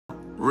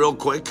real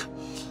quick.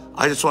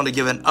 I just want to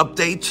give an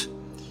update.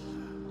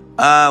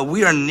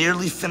 We are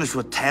nearly finished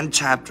with 10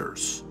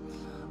 chapters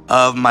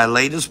of my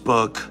latest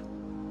book,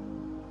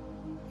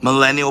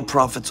 Millennial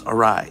Prophets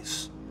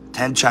Arise.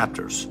 10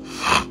 chapters.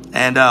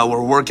 And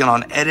we're working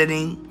on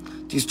editing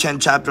these 10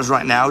 chapters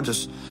right now.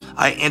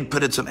 I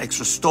inputted some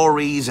extra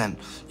stories, and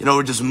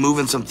we're just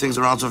moving some things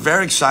around. So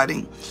very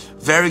exciting.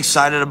 Very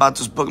excited about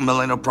this book,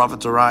 Millennial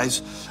Prophets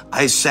Arise.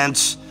 I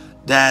sense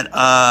that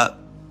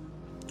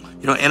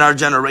in our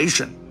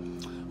generation,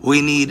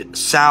 we need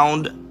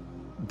sound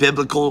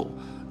biblical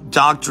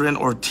doctrine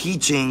or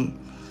teaching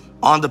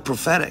on the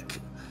prophetic,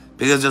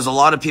 because there's a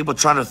lot of people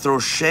trying to throw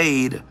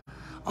shade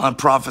on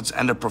prophets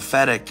and the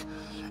prophetic,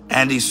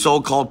 and these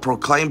so-called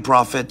proclaimed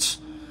prophets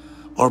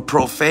or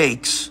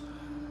pro-fakes,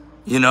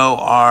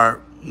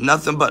 are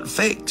nothing but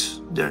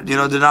fakes. They're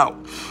not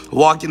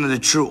walking in the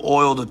true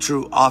oil, the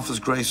true office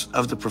grace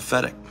of the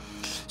prophetic.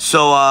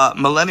 So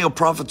Millennial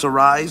Prophets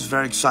Arise,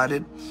 very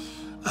excited.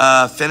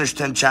 Finished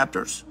 10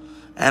 chapters,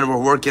 and we're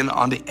working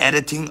on the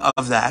editing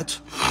of that.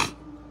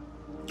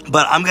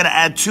 But I'm going to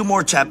add 2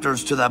 more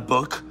chapters to that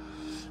book.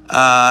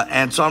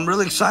 And so I'm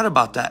really excited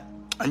about that.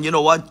 And you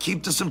know what?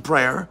 Keep this in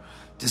prayer.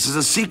 This is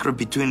a secret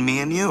between me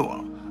and you.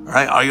 All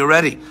right? Are you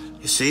ready?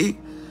 You see?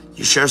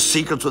 You share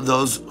secrets with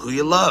those who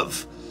you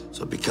love.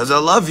 So because I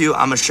love you,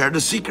 I'm going to share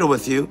the secret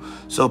with you.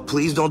 So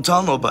please don't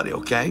tell nobody,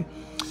 okay?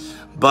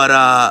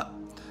 But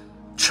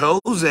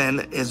Chosen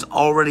is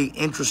already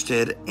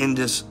interested in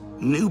this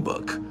new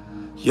book.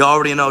 You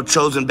already know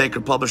Chosen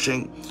Baker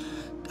Publishing.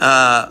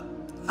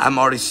 I'm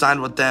already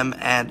signed with them,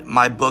 and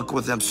my book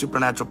with them,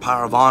 Supernatural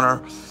Power of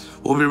Honor,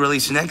 will be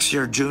released next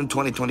year, June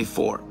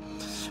 2024.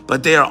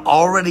 But they are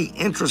already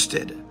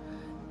interested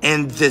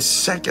in this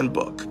second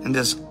book,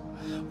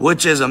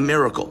 which is a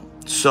miracle.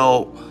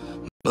 So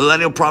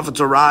Millennial Prophets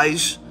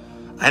Arise.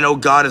 I know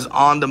God is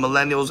on the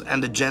millennials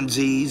and the Gen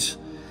Zs,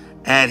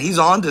 and he's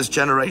on this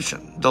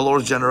generation, the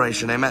Lord's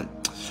generation. Amen.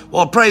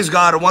 Well, praise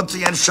God. And once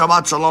again,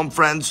 Shabbat Shalom,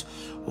 friends.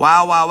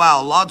 Wow.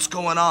 Lots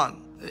going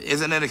on.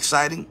 Isn't it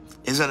exciting?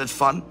 Isn't it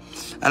fun?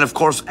 And of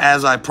course,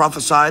 as I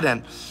prophesied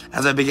and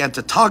as I began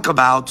to talk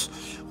about,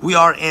 we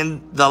are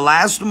in the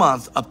last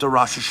month up to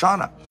Rosh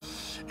Hashanah.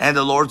 And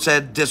the Lord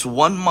said this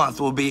 1 month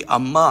will be a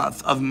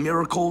month of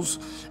miracles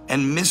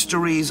and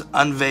mysteries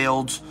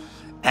unveiled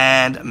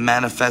and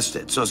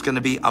manifested. So it's going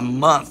to be a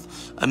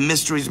month of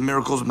mysteries,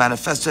 miracles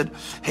manifested.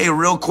 Hey,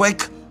 real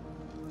quick,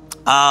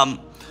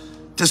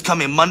 this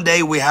coming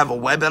Monday, we have a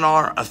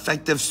webinar,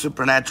 Effective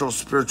Supernatural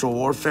Spiritual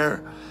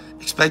Warfare.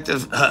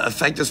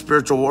 Effective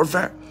Spiritual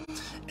Warfare.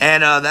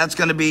 And that's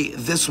going to be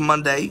this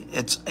Monday.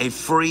 It's a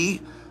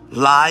free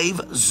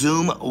live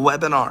Zoom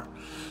webinar.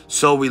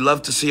 So we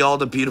love to see all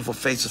the beautiful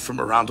faces from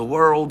around the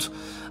world.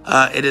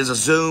 It is a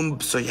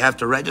Zoom, so you have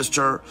to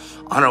register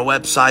on our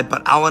website.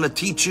 But I want to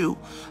teach you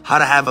how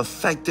to have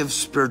effective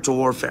spiritual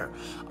warfare.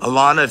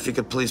 Alana, if you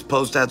could please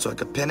post that so I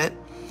could pin it.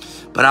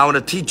 But I want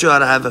to teach you how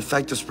to have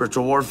effective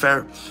spiritual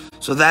warfare.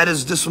 So that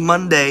is this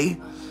Monday,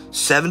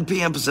 7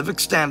 p.m. Pacific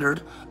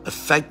Standard,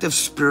 Effective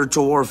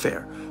Spiritual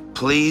Warfare.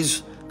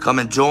 Please come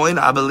and join.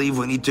 I believe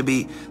we need to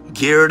be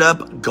geared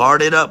up,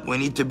 guarded up. We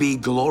need to be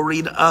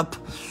gloried up.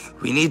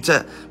 We need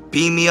to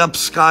beam me up,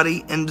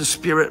 Scotty, in the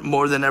spirit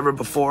more than ever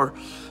before.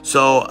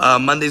 So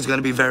Monday's going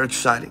to be very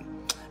exciting.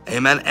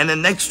 Amen. And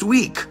then next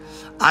week,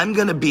 I'm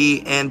going to be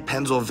in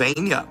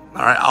Pennsylvania.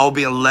 All right. I'll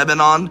be in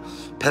Lebanon,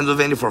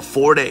 Pennsylvania for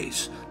 4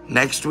 days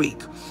next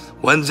week.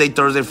 Wednesday,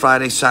 Thursday,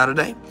 Friday,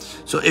 Saturday.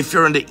 So if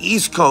you're in the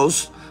East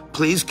Coast,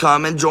 please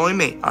come and join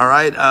me. All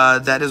right.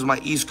 That is my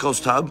East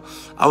Coast hub.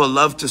 I would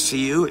love to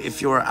see you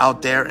if you are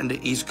out there in the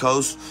East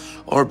Coast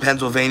or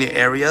Pennsylvania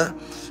area.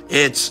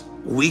 It's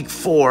week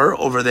 4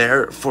 over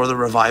there for the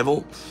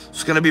revival.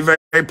 It's going to be very,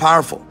 very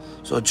powerful.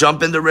 So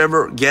jump in the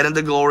river, get in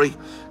the glory,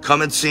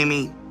 come and see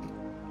me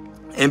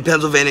in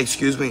Pennsylvania,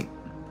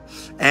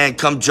 and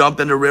come jump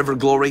in the river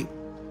glory.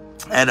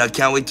 And I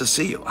can't wait to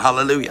see you.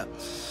 Hallelujah.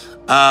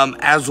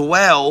 As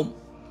well,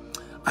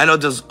 I know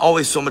there's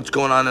always so much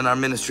going on in our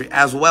ministry.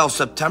 As well,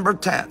 September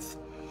 10th,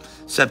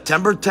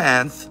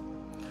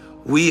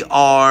 we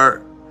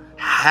are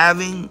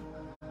having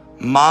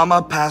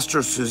Mama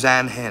Pastor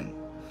Suzanne Hinn.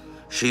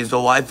 She's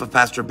the wife of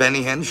Pastor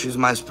Benny Hinn. She's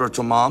my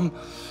spiritual mom.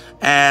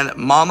 And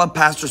Mama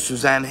Pastor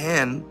Suzanne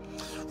Hinn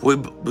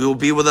will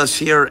be with us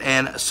here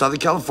in Southern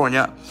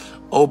California,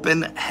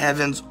 Open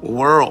Heavens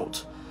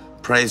World.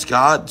 Praise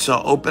God.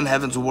 So Open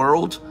Heavens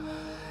World.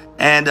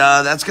 And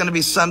that's going to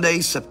be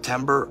Sunday,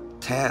 September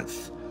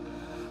 10th.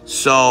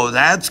 So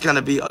that's going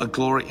to be a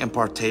glory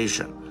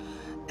impartation.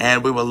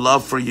 And we would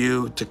love for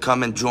you to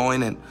come and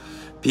join and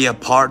be a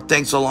part.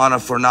 Thanks, Alana,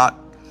 for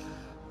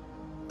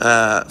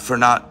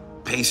not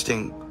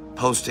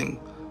posting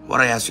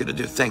what I asked you to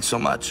do. Thanks so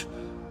much.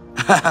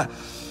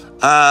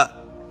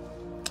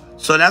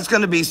 So that's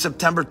going to be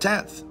September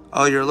 10th.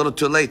 Oh, you're a little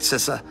too late,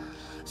 Sissa.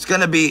 It's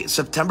going to be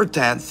September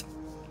 10th.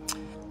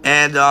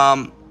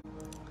 And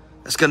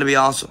it's going to be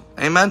awesome.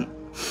 Amen.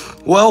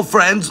 Well,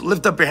 friends,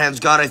 lift up your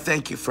hands. God, I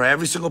thank you for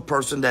every single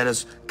person that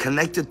is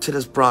connected to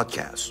this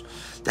broadcast.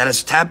 that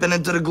is tapping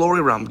into the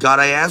glory realm. God,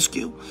 I ask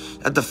you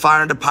that the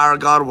fire and the power of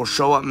God will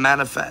show up,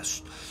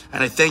 manifest.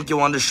 And I thank you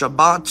on the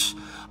Shabbats,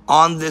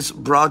 on this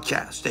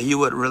broadcast, that you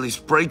would release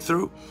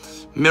breakthrough,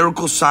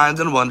 miracles, signs,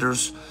 and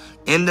wonders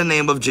in the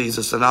name of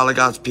Jesus. And all of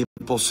God's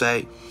people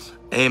say,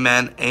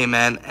 amen,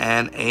 amen,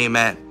 and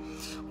amen.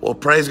 Well,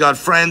 praise God,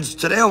 friends.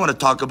 Today I want to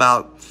talk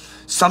about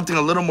something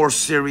a little more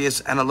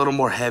serious and a little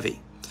more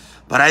heavy.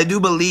 But I do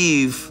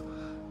believe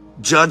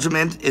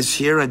judgment is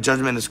here and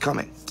judgment is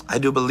coming. I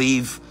do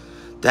believe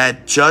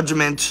that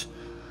judgment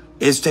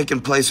is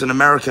taking place in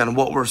America, and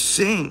what we're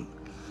seeing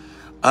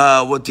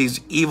with these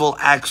evil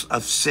acts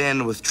of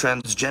sin, with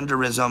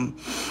transgenderism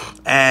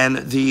and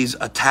these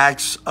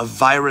attacks of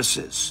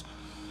viruses,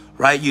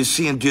 right? You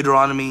see in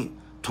Deuteronomy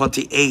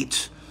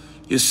 28,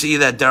 you see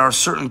that there are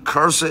certain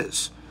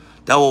curses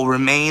that will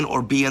remain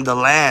or be in the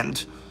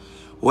land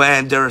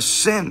when there is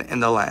sin in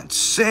the land.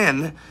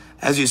 Sin,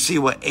 as you see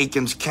with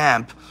Achan's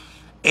camp,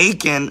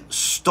 Achan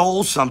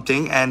stole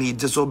something and he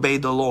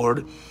disobeyed the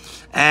Lord,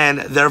 and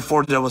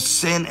therefore there was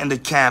sin in the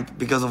camp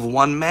because of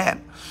one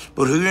man.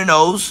 But who here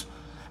knows,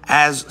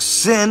 as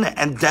sin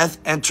and death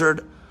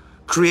entered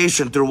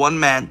creation through one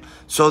man,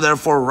 so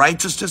therefore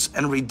righteousness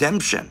and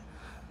redemption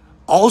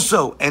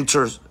also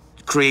enters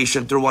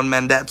creation through one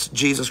man. That's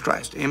Jesus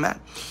Christ. Amen.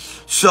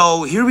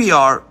 So here we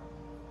are.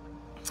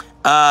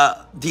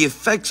 The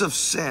effects of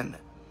sin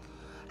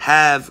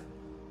have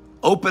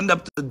opened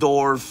up the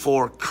door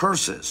for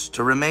curses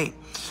to remain.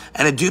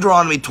 And in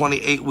Deuteronomy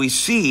 28, we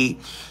see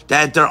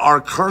that there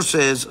are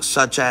curses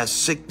such as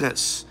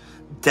sickness,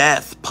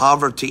 death,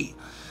 poverty,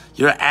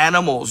 your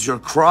animals, your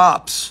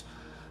crops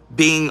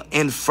being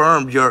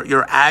infirmed,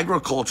 your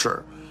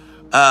agriculture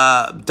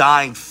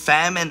dying,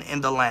 famine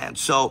in the land.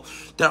 So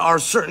there are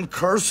certain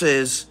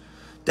curses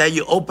that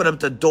you open up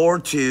the door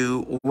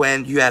to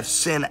when you have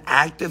sin,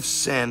 active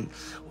sin,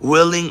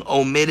 willing,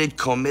 omitted,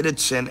 committed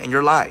sin in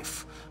your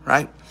life,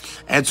 right?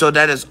 And so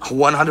that is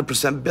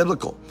 100%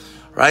 biblical,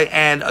 right?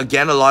 And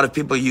again, a lot of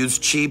people use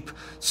cheap,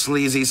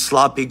 sleazy,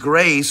 sloppy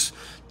grace,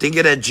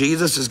 thinking that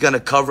Jesus is going to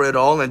cover it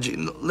all.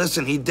 And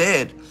listen, he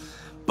did.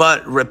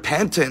 But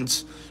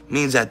repentance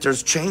means that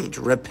there's change.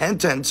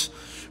 Repentance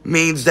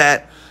means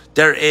that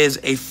there is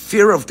a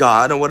fear of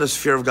God. And what does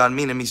fear of God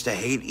mean? It means to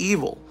hate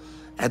evil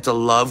and to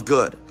love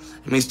good.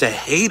 It means to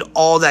hate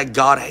all that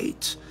God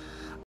hates.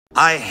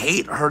 I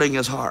hate hurting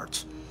his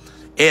heart.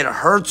 It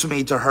hurts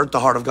me to hurt the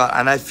heart of God.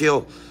 And I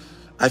feel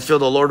the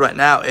Lord right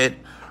now. It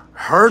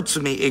hurts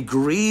me. It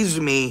grieves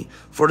me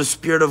for the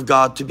Spirit of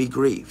God to be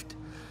grieved.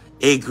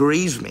 It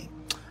grieves me.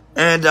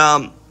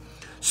 And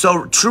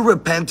so true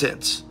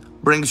repentance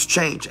brings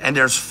change, and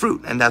there's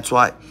fruit. And that's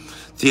why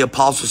the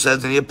apostle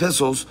says in the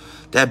epistles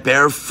that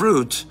bear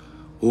fruit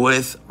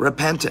with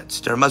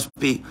repentance. There must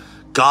be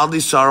godly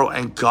sorrow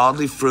and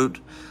godly fruit,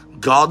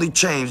 godly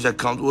change that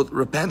comes with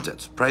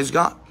repentance. Praise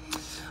God.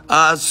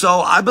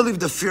 So I believe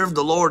the fear of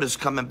the Lord is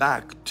coming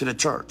back to the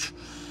church.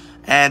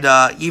 And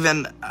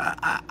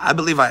I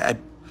believe I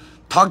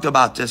talked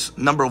about this a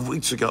number of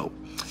weeks ago.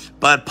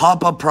 But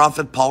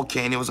Prophet Paul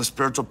Cain, he was a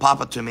spiritual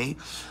papa to me.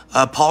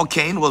 Paul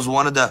Cain was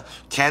one of the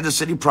Kansas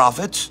City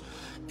prophets.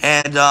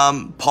 And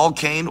Paul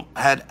Cain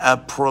had a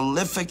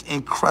prolific,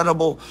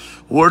 incredible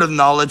word of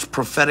knowledge,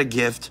 prophetic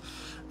gift.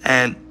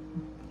 And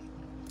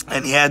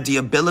he had the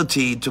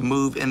ability to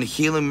move in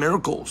healing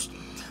miracles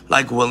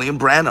like William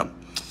Branham.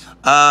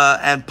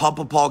 And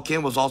Papa Paul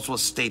Cain was also a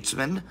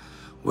statesman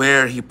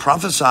where he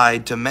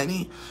prophesied to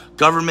many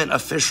government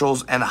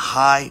officials and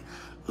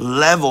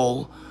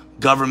high-level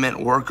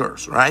government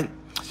workers, right?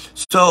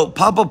 So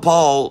Papa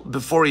Paul,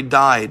 before he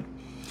died,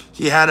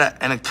 he had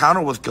an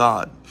encounter with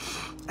God.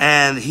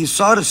 And he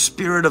saw the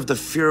spirit of the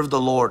fear of the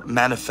Lord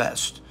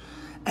manifest.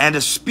 And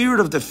the spirit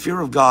of the fear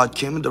of God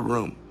came in the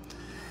room.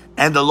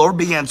 And the Lord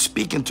began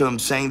speaking to him,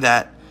 saying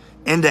that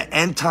in the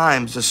end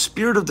times, the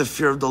spirit of the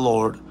fear of the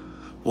Lord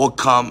will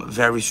come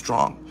very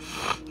strong.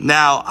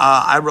 Now,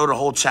 I wrote a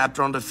whole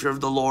chapter on the fear of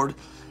the Lord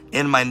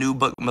in my new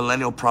book,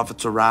 Millennial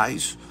Prophets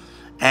Arise.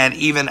 And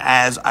even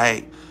as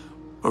I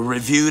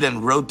reviewed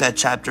and wrote that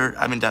chapter,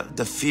 I mean,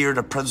 the fear,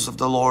 the presence of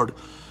the Lord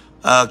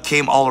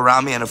came all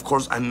around me. And of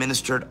course, I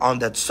ministered on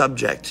that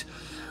subject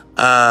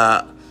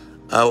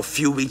a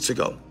few weeks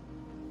ago.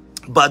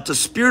 But the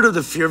spirit of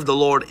the fear of the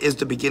Lord is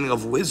the beginning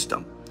of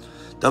wisdom.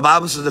 The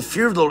Bible says the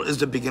fear of the Lord is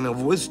the beginning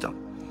of wisdom.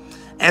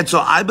 And so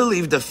I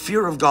believe the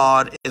fear of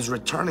God is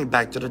returning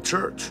back to the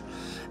church.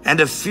 And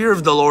the fear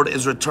of the Lord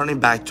is returning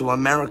back to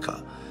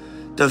America.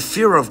 The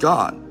fear of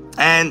God.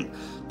 And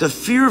the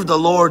fear of the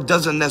Lord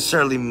doesn't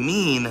necessarily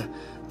mean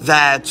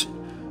that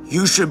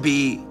you should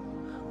be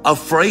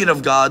afraid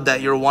of God,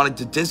 that you're wanting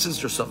to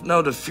distance yourself.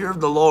 No, the fear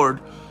of the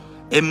Lord,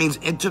 it means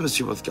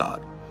intimacy with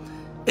God.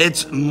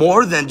 It's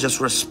more than just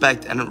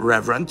respect and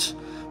reverence,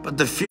 but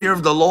the fear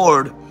of the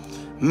Lord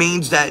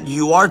means that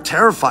you are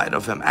terrified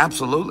of him.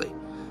 Absolutely.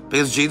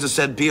 Because Jesus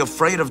said, be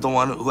afraid of the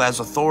one who has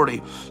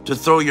authority to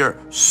throw your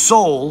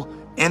soul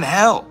in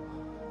hell.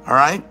 All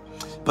right.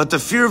 But the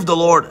fear of the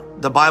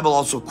Lord, the Bible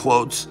also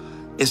quotes,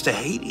 is to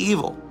hate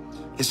evil,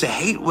 is to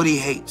hate what he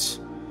hates.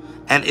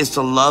 and is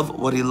to love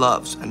what he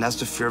loves. And that's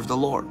the fear of the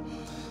Lord.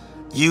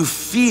 You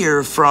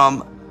fear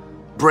from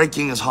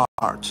breaking his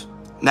heart.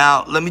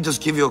 Now, let me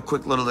just give you a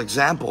quick little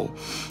example.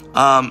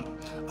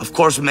 Of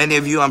course, many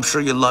of you, I'm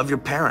sure you love your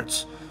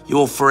parents. You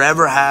will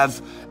forever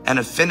have an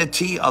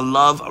affinity, a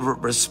love, a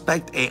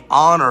respect, a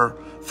honor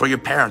for your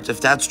parents. If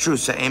that's true,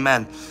 say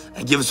amen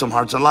and give us some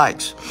hearts and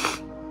likes.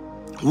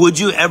 Would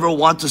you ever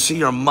want to see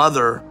your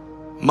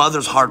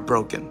mother's heart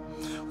broken?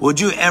 Would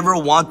you ever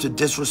want to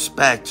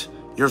disrespect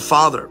your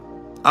father?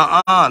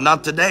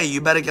 Not today.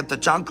 You better get the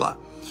chancla.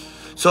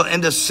 So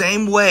in the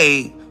same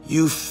way,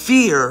 you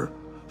fear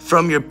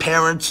from your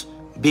parents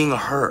being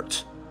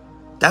hurt.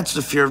 That's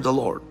the fear of the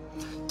Lord.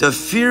 The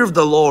fear of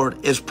the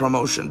Lord is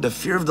promotion. The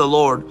fear of the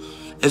Lord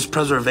is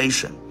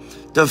preservation.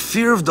 The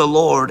fear of the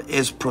Lord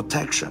is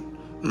protection.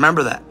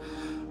 Remember that.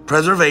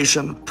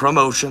 Preservation,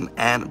 promotion,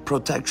 and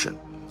protection.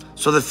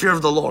 So the fear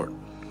of the Lord.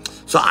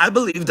 So I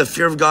believe the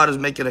fear of God is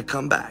making a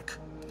comeback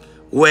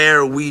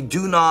where we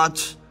do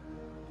not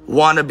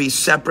want to be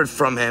separate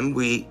from him.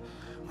 We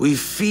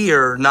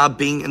fear not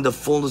being in the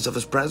fullness of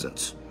his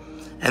presence.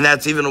 And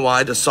that's even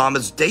why the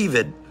psalmist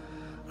David,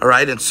 all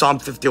right, in Psalm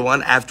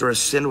 51, after his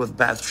sin with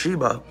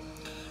Bathsheba,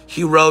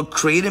 he wrote,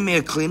 "Create in me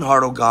a clean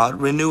heart, O God,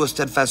 renew a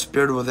steadfast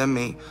spirit within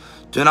me.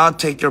 Do not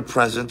take your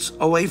presence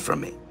away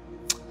from me."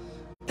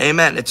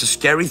 Amen. It's a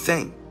scary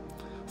thing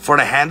for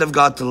the hand of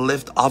God to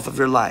lift off of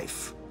your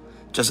life.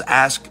 Just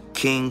ask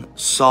King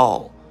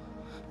Saul.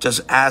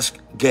 Just ask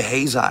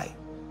Gehazi.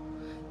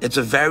 It's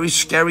a very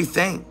scary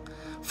thing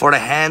for the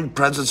hand,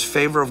 presence,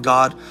 favor of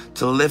God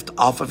to lift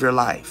off of your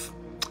life.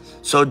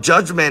 So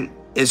judgment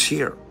is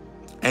here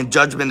and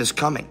judgment is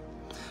coming.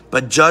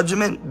 But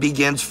judgment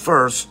begins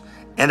first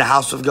in the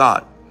house of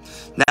God.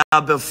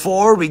 Now,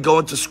 before we go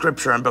into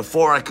scripture and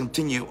before I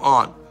continue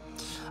on,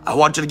 I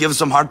want you to give us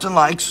some hearts and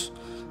likes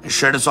and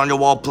share this on your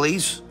wall,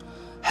 please.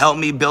 Help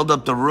me build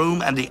up the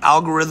room and the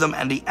algorithm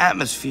and the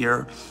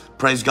atmosphere.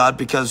 Praise God,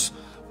 because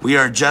we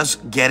are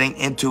just getting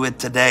into it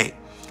today.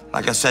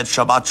 Like I said,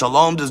 Shabbat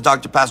Shalom. This is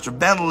Dr. Pastor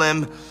Ben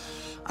Lim.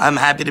 I'm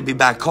happy to be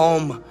back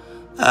home.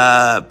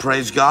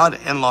 Praise God,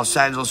 in Los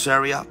Angeles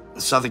area,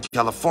 Southern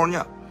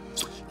California.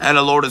 And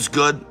the Lord is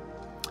good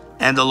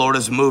and the Lord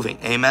is moving.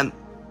 Amen.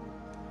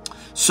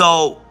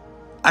 So,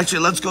 actually,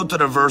 let's go to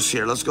the verse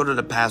here. Let's go to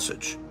the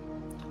passage.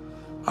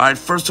 All right,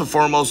 first and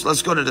foremost,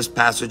 let's go to this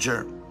passage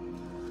here.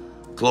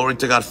 Glory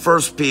to God.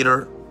 1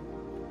 Peter,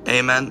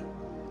 amen.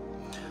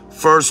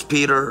 1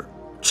 Peter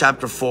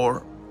chapter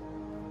 4,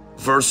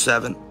 verse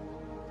 7.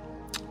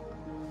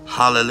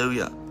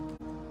 Hallelujah.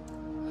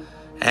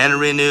 And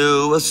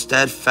renew a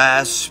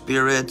steadfast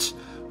spirit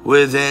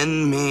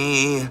within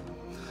me.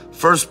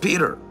 1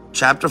 Peter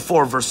chapter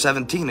 4, verse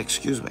 17,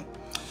 excuse me.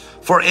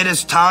 For it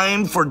is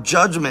time for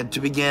judgment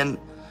to begin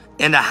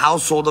in the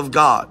household of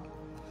God.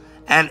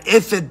 And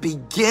if it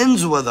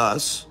begins with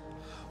us,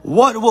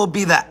 what will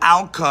be the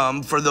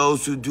outcome for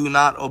those who do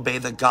not obey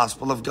the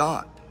gospel of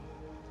God?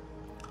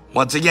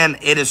 Once again,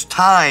 it is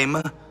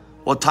time.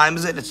 What time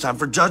is it? It's time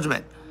for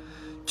judgment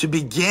to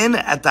begin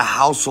at the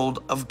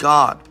household of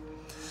God.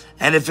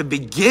 And if it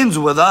begins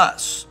with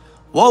us,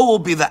 what will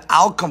be the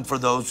outcome for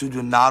those who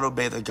do not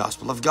obey the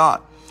gospel of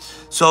God?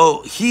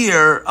 So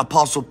here,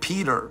 Apostle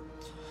Peter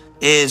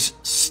is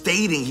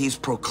stating, he's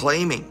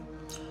proclaiming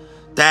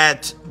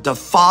that the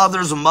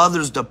fathers,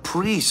 mothers, the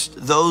priests,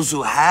 those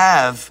who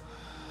have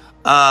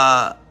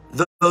the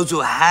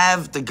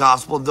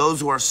gospel,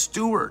 those who are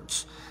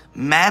stewards,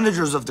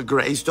 managers of the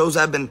grace, those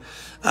have been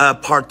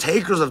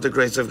partakers of the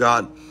grace of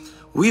God,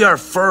 we are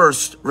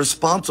first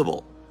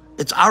responsible.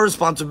 It's our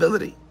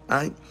responsibility,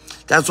 right?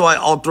 That's why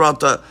all throughout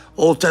the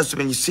Old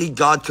Testament, you see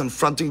God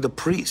confronting the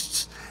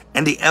priests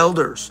and the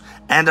elders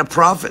and the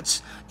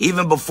prophets,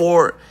 even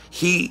before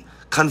he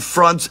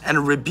confronts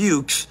and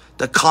rebukes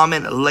the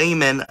common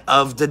layman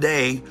of the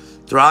day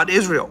throughout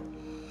Israel.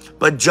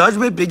 But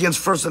judgment begins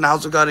first in the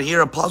house of God. And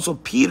here Apostle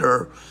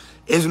Peter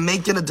is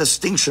making a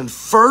distinction.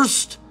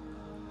 First,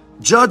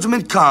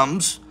 judgment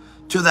comes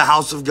to the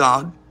house of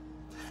God.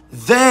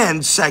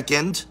 Then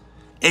second,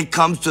 it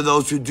comes to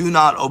those who do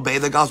not obey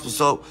the gospel.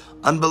 So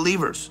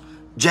unbelievers,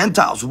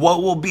 Gentiles,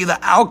 what will be the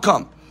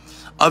outcome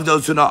of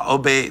those who not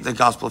obey the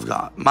gospel of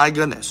God? My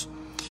goodness.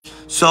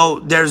 So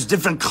there's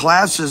different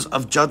classes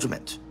of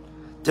judgment,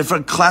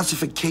 different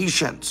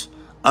classifications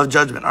of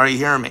judgment. Are you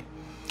hearing me?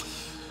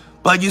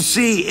 But you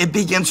see, it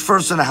begins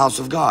first in the house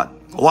of God.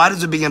 Why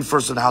does it begin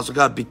first in the house of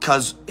God?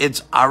 Because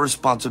it's our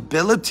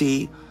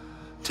responsibility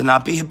to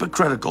not be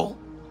hypocritical.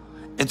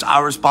 It's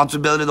our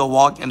responsibility to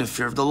walk in the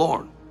fear of the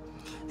Lord.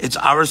 It's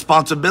our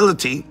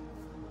responsibility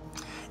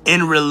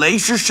in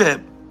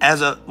relationship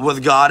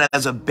with God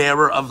as a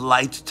bearer of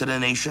light to the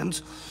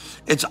nations.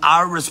 It's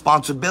our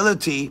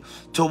responsibility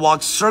to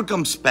walk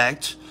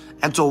circumspect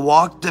and to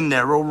walk the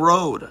narrow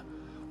road.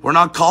 We're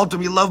not called to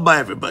be loved by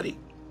everybody.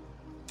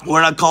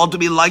 We're not called to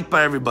be liked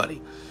by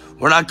everybody.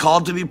 We're not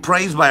called to be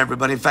praised by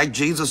everybody. In fact,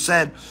 Jesus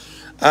said,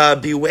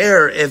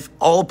 beware if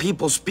all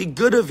people speak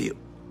good of you.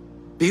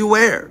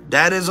 Beware.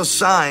 That is a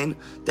sign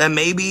that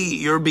maybe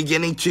you're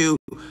beginning to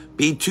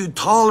be too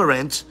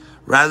tolerant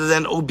rather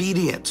than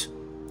obedient.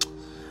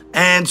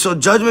 And so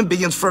judgment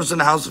begins first in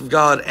the house of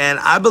God. And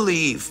I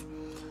believe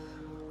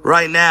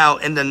right now,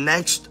 in the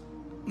next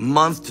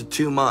month to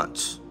 2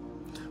 months,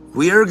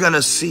 we are going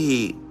to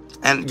see,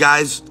 and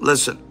guys,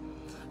 listen,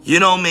 you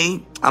know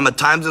me, I'm a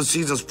times and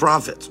seasons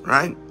prophet,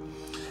 right?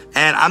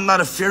 And I'm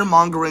not a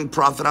fear-mongering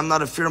prophet. I'm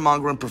not a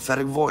fear-mongering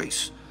prophetic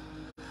voice.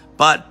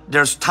 But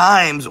there's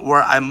times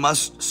where I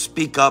must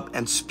speak up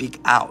and speak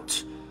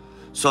out.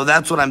 So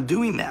that's what I'm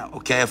doing now,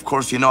 okay? Of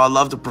course, you know, I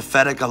love the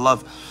prophetic. I love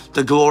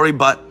the glory.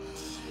 But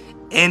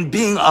in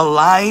being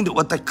aligned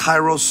with the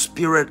Kairos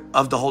spirit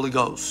of the Holy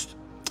Ghost,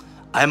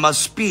 I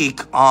must speak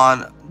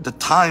on the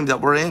time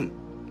that we're in.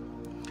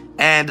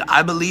 And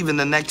I believe in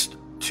the next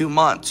 2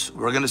 months,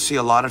 we're going to see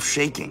a lot of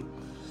shaking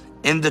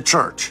in the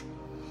church.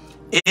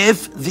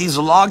 If these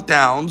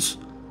lockdowns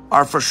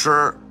are for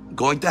sure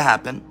going to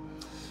happen,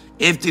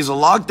 if these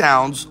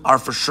lockdowns are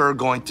for sure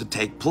going to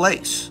take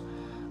place,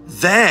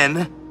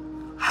 then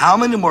how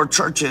many more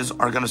churches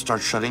are going to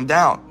start shutting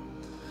down?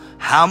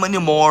 How many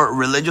more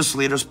religious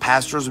leaders,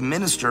 pastors,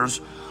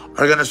 ministers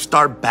are going to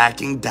start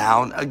backing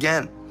down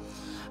again?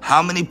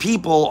 How many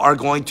people are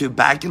going to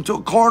back into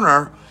a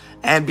corner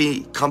and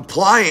be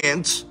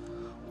compliant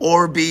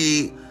or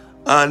be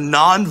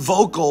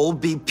non-vocal,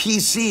 be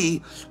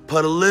PC,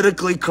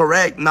 politically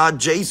correct, not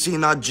JC,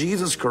 not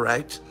Jesus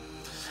correct?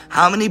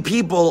 How many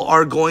people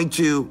are going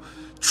to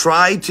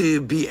try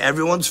to be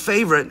everyone's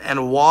favorite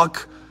and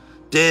walk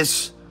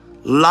this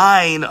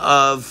line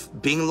of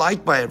being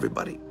liked by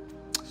everybody?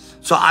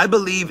 So I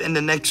believe in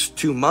the next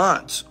 2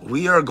 months,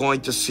 we are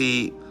going to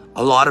see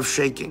a lot of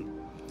shaking,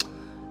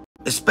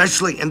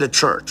 especially in the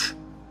church.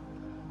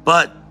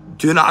 But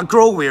do not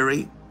grow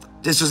weary.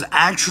 This is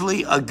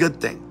actually a good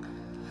thing.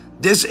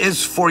 This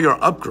is for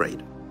your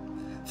upgrade.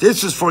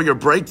 This is for your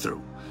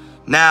breakthrough.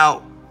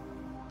 Now,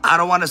 I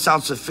don't want to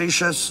sound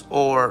suspicious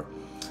or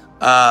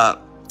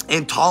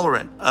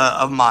intolerant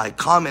of my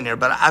comment here,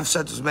 but I've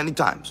said this many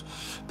times.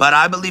 But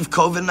I believe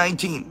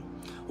COVID-19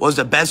 was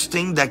the best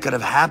thing that could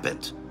have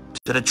happened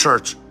to the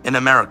church in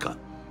America.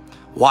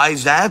 Why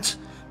is that?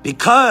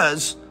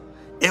 Because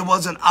it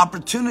was an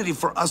opportunity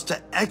for us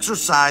to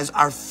exercise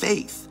our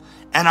faith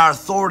and our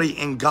authority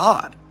in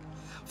God,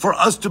 for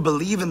us to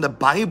believe in the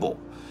Bible,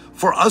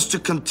 for us to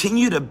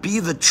continue to be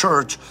the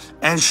church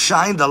and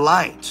shine the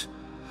light,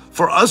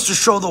 for us to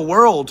show the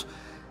world,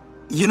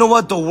 you know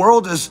what, the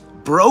world is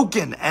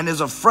broken and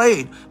is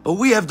afraid, but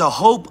we have the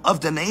hope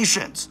of the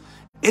nations.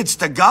 It's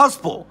the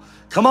gospel.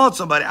 Come on,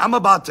 somebody. I'm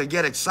about to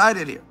get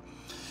excited here.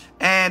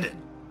 And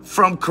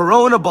from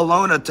Corona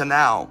Bologna to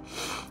now,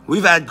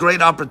 we've had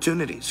great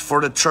opportunities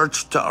for the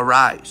church to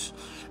arise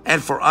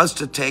and for us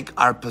to take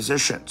our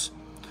positions.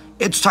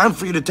 It's time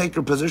for you to take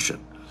your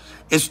position.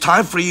 It's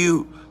time for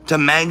you to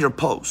man your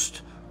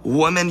post.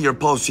 Women, your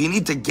post. You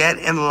need to get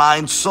in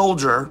line,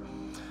 soldier.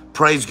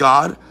 Praise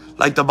God.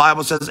 Like the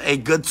Bible says, a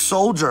good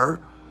soldier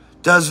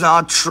does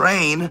not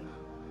train,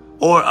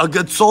 or a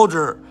good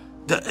soldier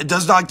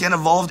does not get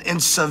involved in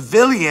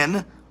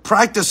civilian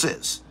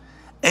practices.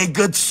 A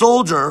good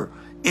soldier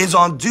is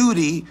on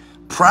duty,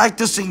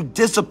 practicing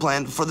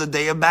discipline for the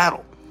day of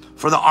battle,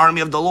 for the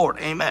army of the Lord.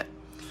 Amen.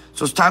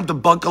 So it's time to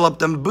buckle up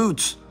them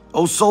boots,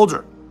 oh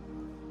soldier.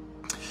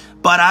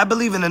 But I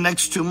believe in the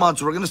next 2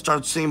 months, we're going to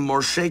start seeing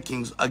more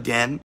shakings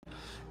again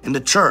in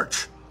the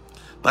church.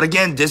 But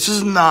again, this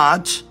is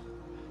not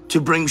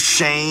to bring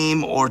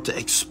shame or to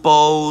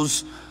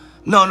expose.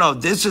 No,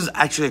 this is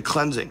actually a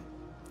cleansing.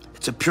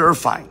 It's a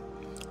purifying.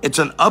 It's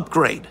an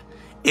upgrade.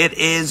 It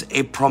is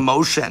a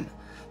promotion.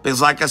 Because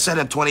like I said,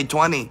 in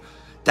 2020,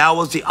 that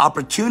was the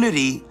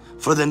opportunity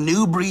for the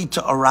new breed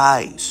to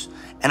arise.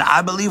 And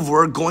I believe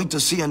we're going to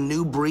see a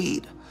new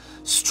breed.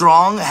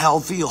 Strong,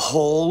 healthy,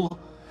 whole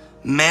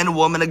men,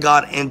 women of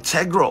God,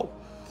 integral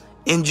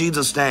in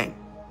Jesus' name.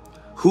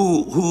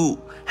 Who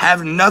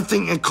have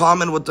nothing in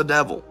common with the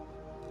devil.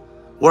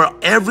 Where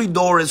every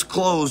door is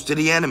closed to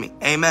the enemy.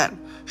 Amen.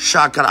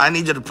 Shakara, I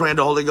need you to pray in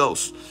the Holy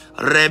Ghost.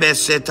 Rebe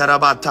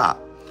setarabata.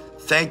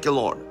 Thank you,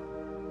 Lord.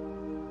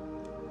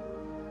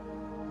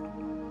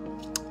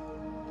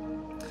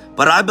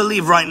 But I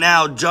believe right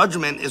now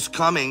judgment is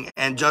coming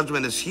and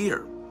judgment is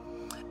here.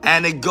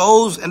 And it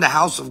goes in the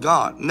house of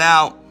God.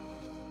 Now,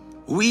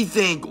 we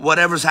think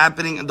whatever's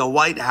happening in the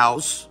White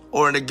House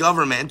or in the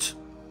government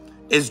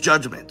is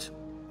judgment.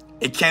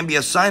 It can be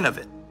a sign of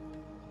it.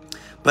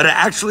 But it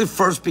actually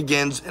first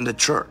begins in the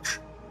church.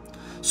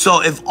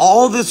 So if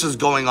all this is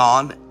going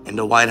on in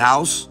the White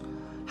House,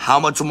 how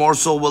much more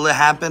so will it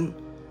happen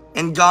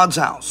in God's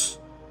house?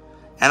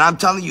 And I'm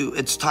telling you,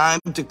 it's time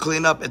to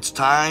clean up. It's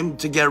time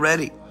to get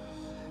ready.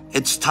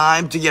 It's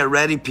time to get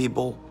ready,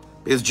 people,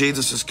 because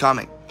Jesus is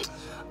coming.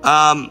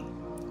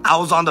 I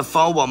was on the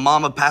phone with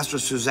Mama Pastor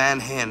Suzanne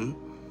Hinn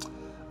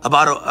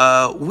about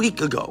a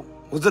week ago.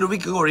 Was it a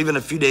week ago or even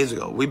a few days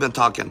ago? We've been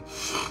talking.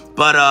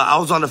 But I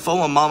was on the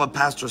phone with Mama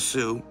Pastor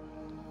Sue,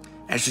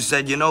 and she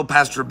said, you know,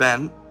 Pastor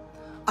Ben,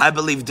 I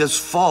believe this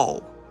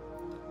fall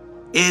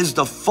is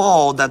the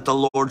fall that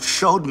the Lord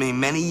showed me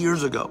many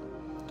years ago.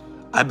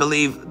 I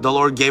believe the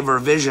Lord gave her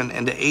a vision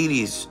in the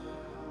 80s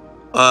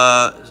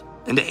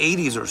in the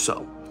 80s or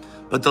so.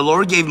 But the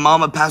Lord gave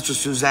Mama Pastor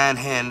Suzanne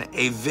Hinn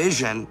a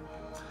vision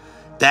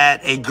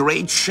that a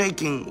great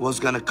shaking was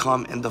going to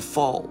come in the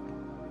fall.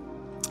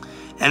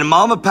 And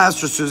Mama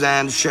Pastor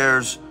Suzanne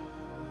shares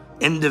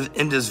in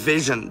this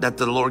vision that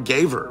the Lord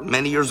gave her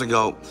many years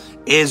ago,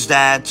 is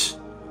that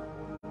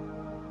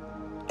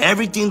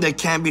everything that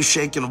can be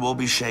shaken will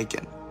be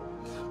shaken.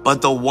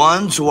 But the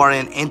ones who are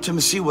in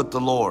intimacy with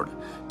the Lord,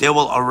 they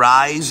will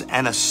arise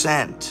and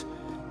ascend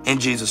in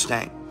Jesus'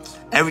 name.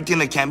 Everything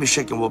that can be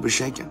shaken will be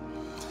shaken.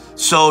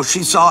 So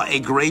she saw a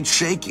great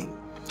shaking,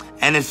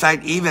 and in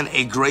fact, even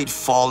a great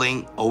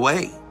falling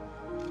away.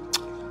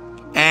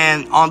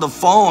 And on the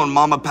phone,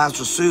 Mama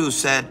Pastor Sue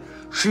said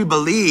she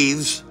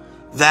believes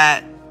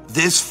that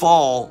this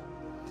fall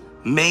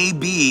may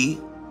be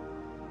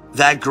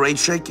that great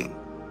shaking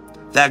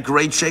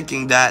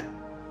that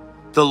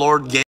the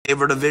Lord gave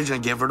her the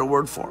vision, gave her the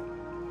word for.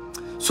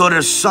 So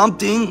there's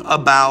something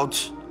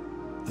about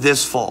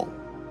this fall.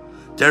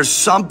 There's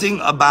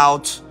something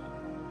about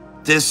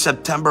this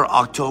September,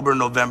 October,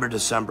 November,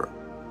 December.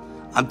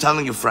 I'm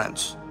telling you,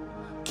 friends,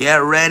 get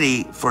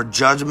ready for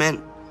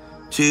judgment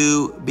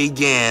to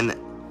begin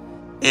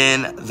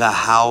in the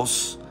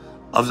house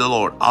of the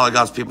Lord. All of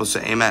God's people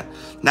say amen.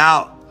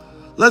 Now,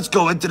 let's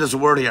go into this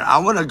word here. I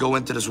want to go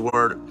into this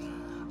word.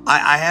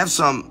 I have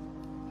some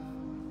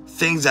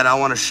things that I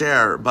want to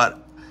share,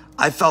 but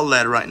I felt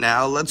led right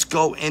now. Let's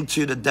go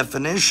into the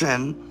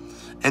definition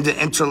and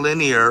the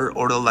interlinear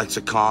or the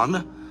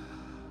lexicon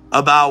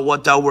about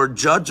what that word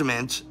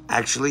judgment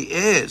actually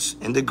is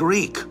in the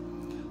Greek.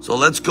 So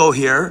let's go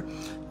here.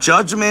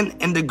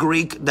 Judgment in the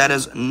Greek that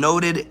is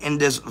noted in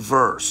this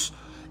verse.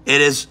 It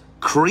is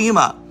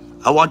krima.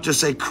 I want you to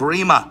say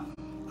krima.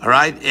 All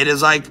right. It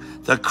is like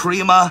the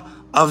krima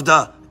of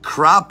the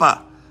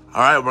krapa.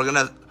 All right. We're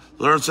going to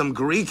learn some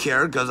Greek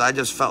here because I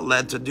just felt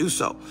led to do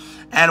so.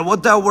 And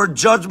what that word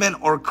judgment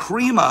or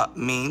krima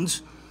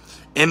means,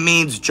 it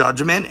means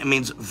judgment. It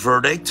means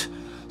verdict.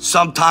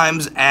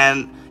 Sometimes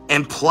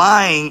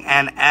implying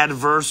an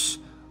adverse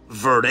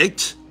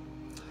verdict,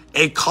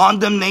 a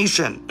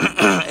condemnation,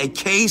 a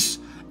case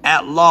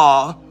at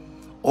law,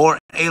 or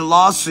a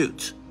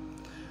lawsuit.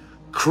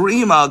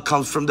 Krima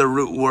comes from the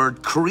root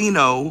word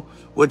krino,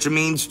 which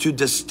means to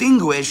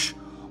distinguish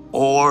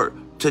or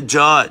to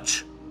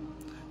judge.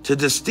 To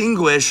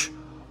distinguish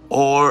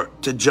or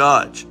to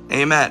judge.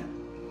 Amen.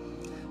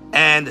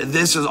 And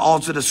this is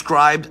also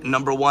described,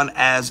 number one,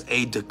 as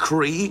a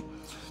decree.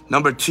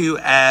 Number two,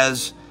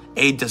 as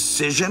a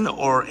decision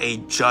or a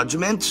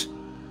judgment.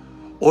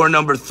 Or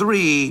number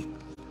three,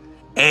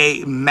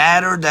 a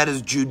matter that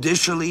is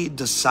judicially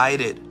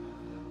decided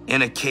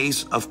in a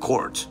case of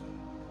court.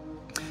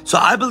 So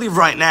I believe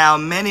right now,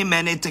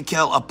 many to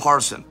kill a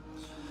parson.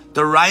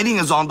 The writing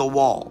is on the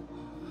wall.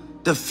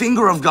 The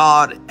finger of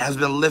God has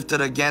been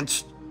lifted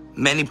against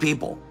many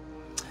people.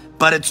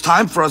 But it's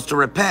time for us to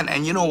repent.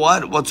 And you know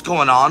what? What's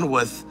going on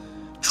with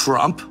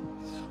Trump?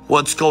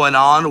 What's going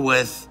on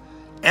with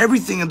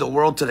everything in the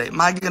world today?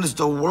 My goodness,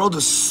 the world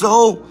is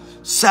so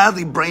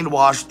sadly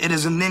brainwashed. It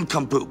is a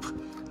nincompoop.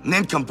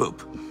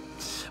 Nincompoop.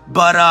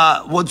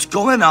 But what's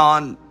going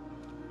on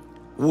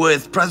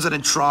with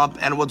President Trump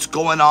and what's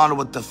going on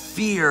with the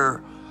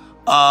fear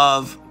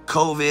of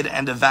COVID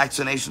and the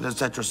vaccinations,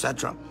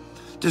 etc.,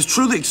 this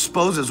truly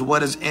exposes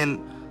what is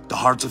in the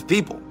hearts of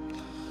people.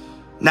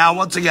 Now,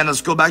 once again,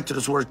 let's go back to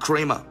this word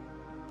krima.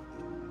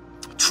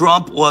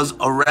 Trump was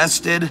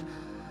arrested,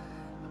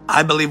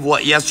 I believe,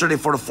 yesterday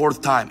for the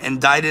fourth time.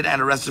 Indicted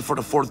and arrested for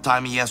the fourth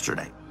time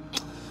yesterday.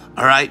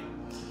 All right?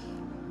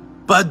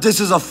 But this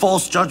is a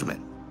false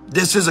judgment.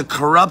 This is a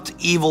corrupt,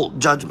 evil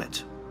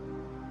judgment.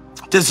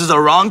 This is a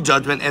wrong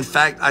judgment. In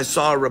fact, I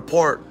saw a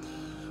report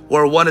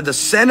where one of the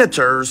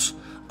senators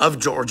of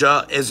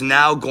Georgia is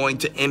now going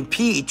to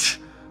impeach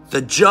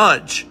the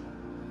judge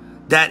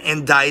that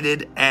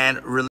indicted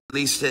and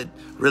released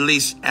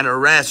an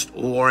arrest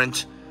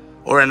warrant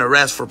or an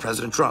arrest for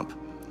President Trump.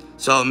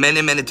 So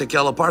many to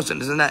kill a parson.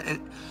 Isn't that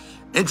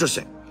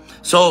interesting?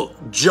 So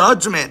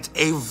judgment,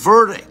 a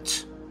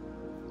verdict,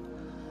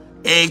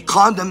 a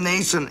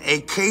condemnation,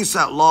 a case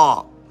at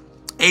law,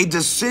 a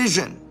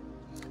decision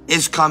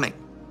is coming.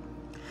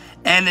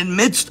 And in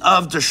midst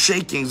of the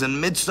shakings, in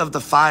midst of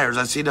the fires,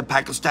 I see the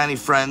Pakistani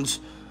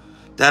friends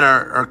that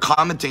are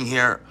commenting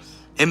here,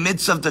 in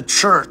midst of the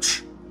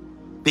church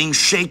being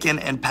shaken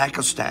in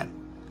Pakistan,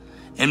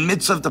 in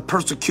midst of the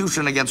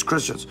persecution against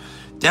Christians,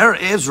 there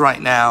is right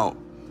now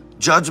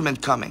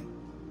judgment coming.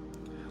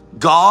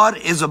 God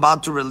is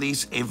about to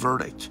release a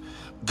verdict.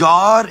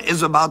 God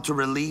is about to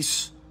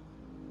release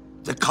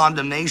the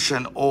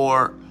condemnation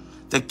or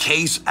the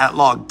case at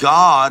law.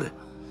 God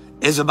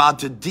is about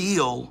to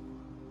deal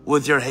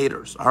with your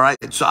haters. All right.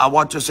 So I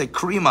want to say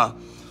krima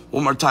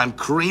one more time.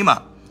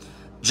 Krima,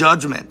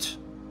 judgment,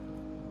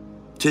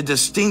 to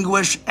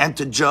distinguish and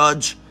to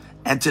judge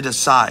and to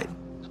decide.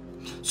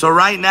 So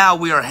right now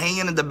we are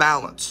hanging in the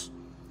balance,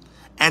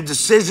 and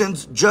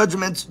decisions,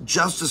 judgments,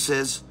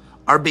 justices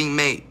are being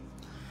made.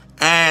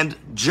 And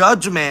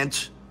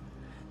judgment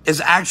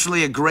is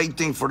actually a great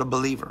thing for the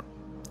believer.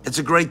 It's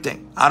a great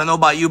thing. I don't know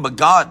about you, but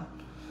God,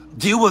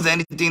 deal with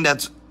anything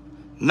that's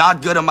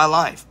not good in my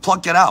life.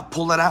 Pluck it out.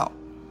 Pull it out.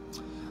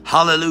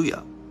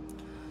 Hallelujah.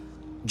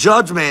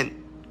 Judgment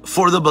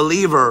for the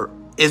believer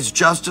is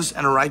justice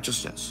and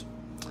righteousness.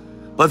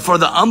 But for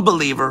the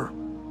unbeliever,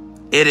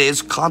 it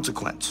is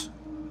consequence.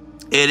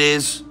 It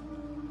is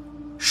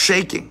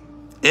shaking.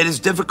 It is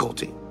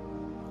difficulty.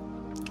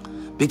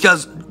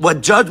 Because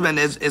what judgment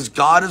is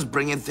God is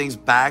bringing things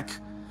back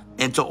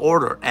into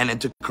order and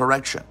into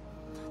correction.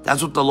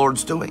 That's what the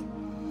Lord's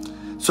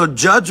doing. So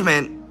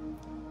judgment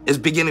is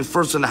beginning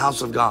first in the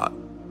house of God.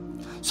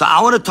 So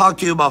I want to talk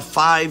to you about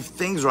 5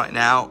 things right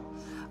now,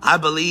 I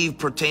believe,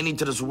 pertaining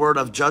to this word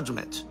of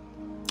judgment.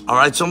 All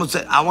right, someone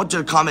said, I want you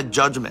to comment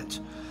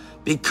judgment,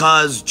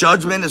 because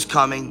judgment is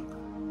coming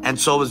and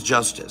so is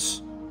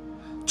justice.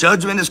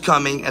 Judgment is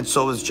coming and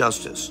so is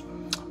justice.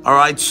 All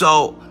right,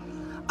 so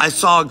I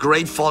saw a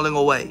great falling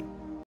away.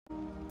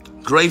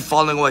 Great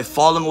falling away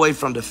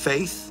from the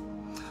faith,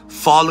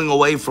 falling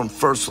away from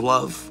first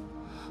love,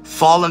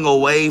 falling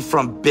away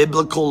from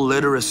biblical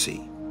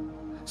literacy,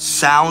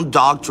 sound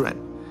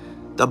doctrine.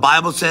 The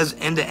Bible says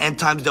in the end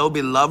times, there will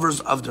be lovers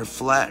of their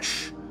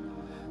flesh,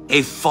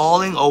 a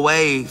falling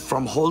away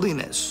from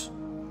holiness.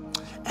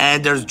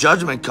 And there's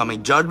judgment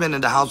coming, judgment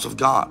in the house of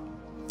God.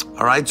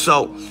 All right,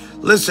 so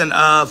listen,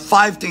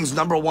 5 things.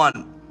 Number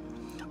 1,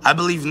 I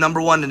believe in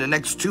the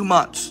next 2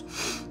 months,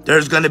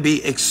 there's going to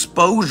be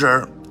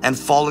exposure and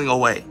falling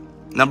away.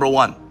 Number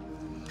 1,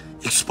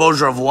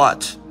 exposure of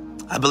what?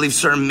 I believe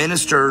certain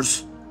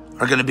ministers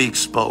are going to be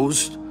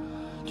exposed.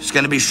 There's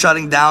going to be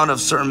shutting down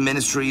of certain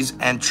ministries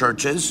and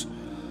churches.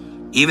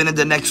 Even in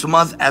the next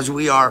month, as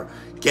we are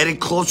getting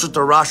closer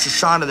to Rosh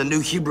Hashanah, the new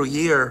Hebrew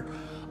year,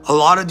 a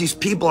lot of these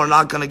people are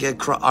not going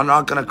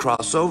to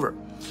cross over.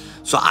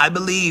 So I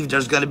believe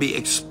there's going to be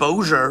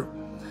exposure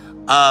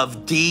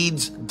of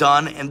deeds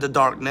done in the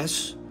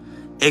darkness,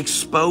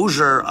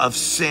 exposure of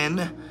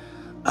sin,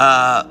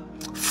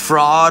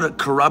 fraud,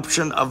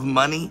 corruption of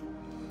money.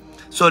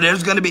 So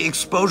there's going to be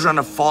exposure and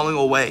a falling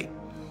away.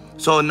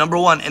 So number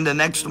 1, in the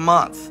next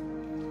month,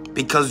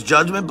 because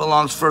judgment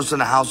belongs first in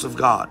the house of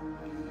God,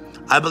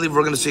 I believe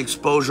we're going to see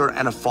exposure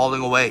and a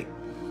falling away.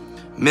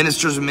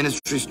 Ministers and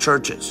ministries,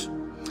 churches.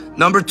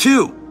 Number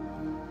 2,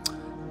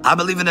 I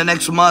believe in the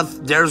next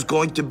month, there's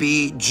going to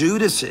be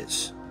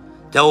Judases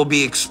that will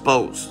be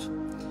exposed.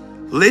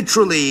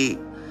 Literally,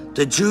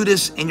 the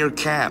Judas in your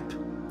camp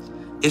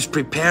is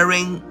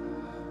preparing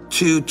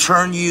to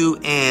turn you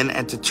in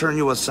and to turn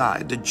you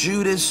aside. The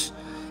Judas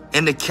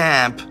in the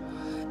camp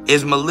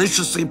is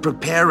maliciously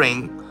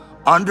preparing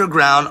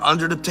underground,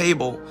 under the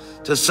table,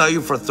 to sell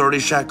you for 30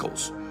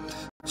 shekels.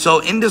 So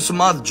in this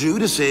month,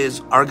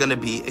 Judases are going to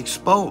be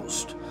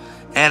exposed.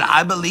 And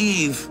I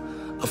believe,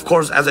 of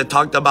course, as I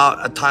talked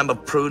about, a time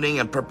of pruning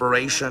and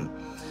preparation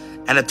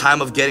and a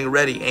time of getting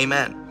ready.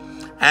 Amen.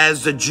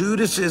 As the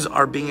Judases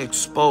are being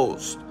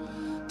exposed,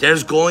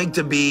 there's going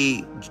to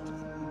be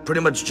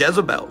pretty much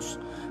Jezebels,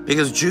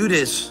 because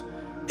Judas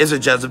is a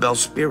Jezebel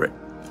spirit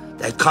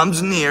that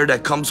comes near,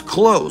 that comes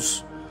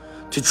close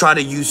to try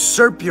to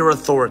usurp your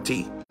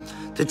authority,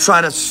 to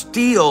try to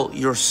steal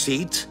your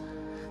seat.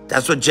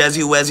 That's what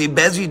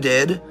Jezebel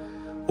did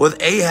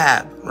with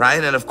Ahab,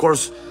 right? And of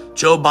course,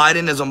 Joe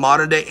Biden is a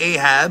modern day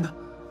Ahab,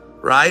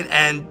 right?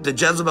 And the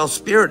Jezebel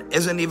spirit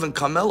isn't even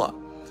Camilla.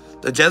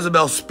 The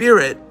Jezebel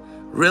spirit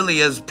really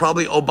is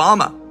probably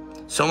Obama.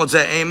 Someone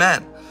say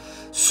amen.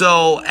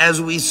 So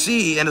as we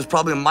see, and it's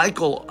probably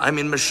Michelle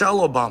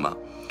Obama.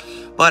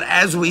 But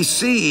as we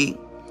see,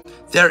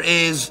 there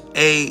is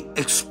a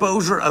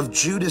exposure of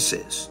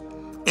Judases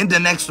in the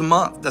next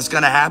month that's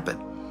going to happen.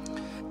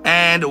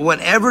 And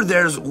whenever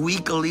there's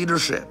weak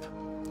leadership,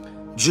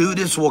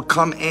 Judas will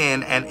come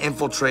in and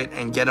infiltrate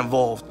and get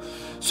involved.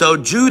 So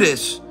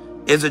Judas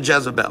is a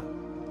Jezebel.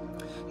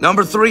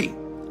 Number 3,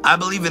 I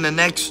believe in the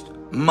next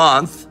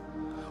month,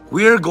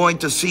 we're going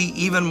to see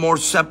even more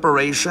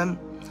separation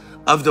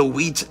of the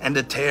wheat and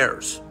the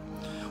tares.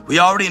 We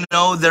already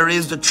know there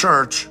is the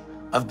church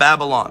of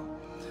Babylon.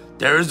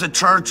 There is a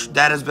church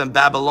that has been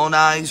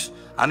Babylonized.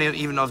 I don't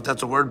even know if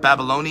that's a word,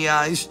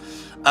 Babylonianized,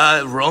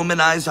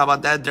 Romanized. How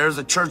about that? There's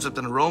a church that's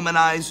been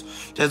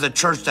Romanized. There's a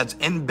church that's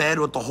in bed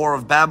with the whore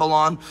of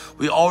Babylon.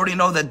 We already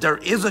know that there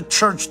is a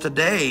church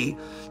today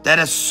that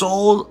has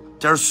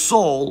sold their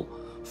soul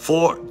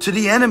to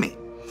the enemy,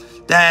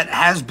 that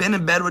has been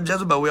in bed with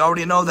Jezebel. We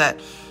already know that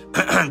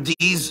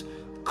these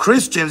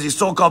Christians, these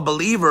so-called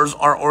believers,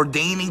 are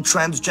ordaining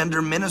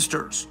transgender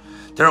ministers.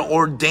 They're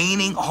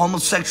ordaining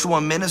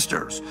homosexual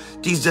ministers.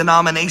 These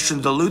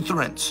denominations, the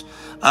Lutherans,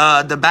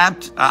 the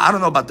Baptists, I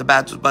don't know about the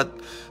Baptists, but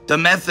the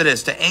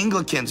Methodists, the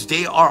Anglicans,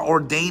 they are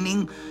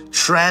ordaining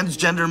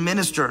transgender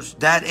ministers.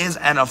 That is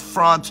an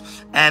affront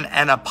and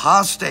an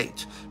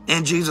apostate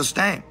in Jesus'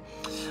 name.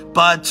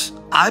 But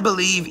I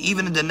believe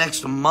even in the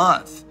next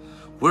month,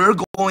 we're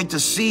going to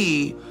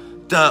see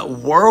the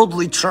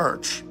worldly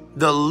church,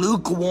 the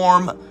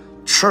lukewarm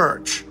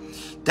church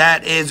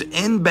that is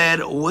in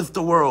bed with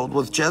the world,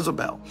 with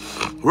Jezebel.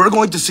 We're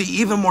going to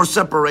see even more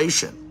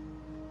separation.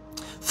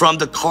 from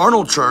the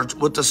carnal church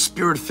with the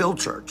spirit-filled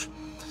church.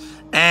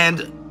 And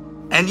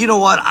you know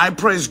what? I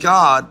praise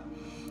God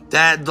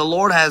that the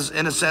Lord has,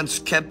 in a sense,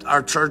 kept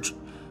our church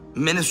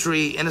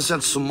ministry, in a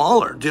sense,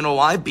 smaller. Do you know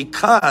why?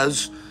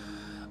 Because,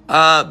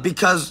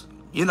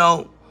 you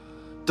know,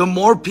 the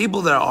more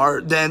people there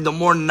are, then the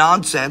more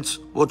nonsense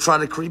will try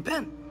to creep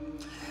in.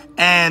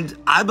 And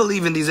I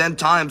believe in these end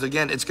times,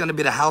 again, it's going to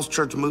be the house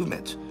church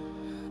movement.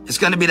 It's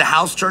going to be the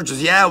house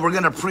churches. Yeah, we're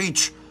going to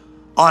preach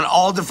on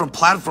all different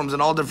platforms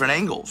and all different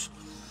angles.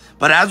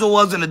 But as it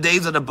was in the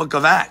days of the book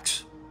of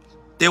Acts,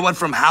 they went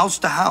from house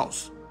to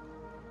house.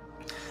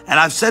 And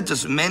I've said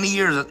this many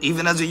years,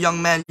 even as a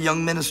young man,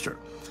 young minister,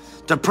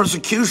 the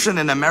persecution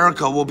in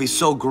America will be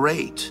so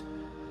great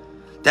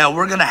that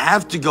we're going to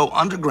have to go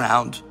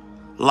underground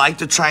like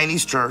the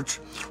Chinese church.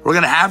 We're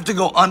going to have to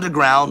go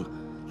underground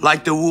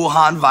like the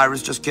Wuhan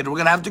virus. Just kidding. We're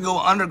going to have to go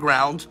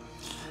underground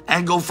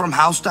and go from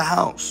house to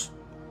house.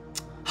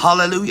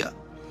 Hallelujah.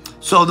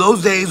 So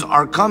those days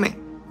are coming.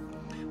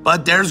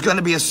 But there's going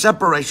to be a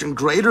separation,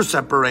 greater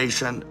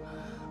separation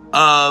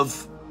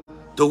of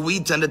the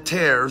wheat and the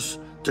tares,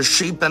 the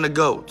sheep and the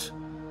goat.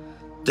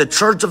 The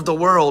church of the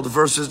world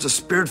versus the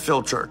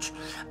spirit-filled church.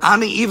 I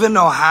don't even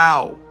know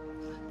how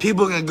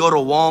people can go to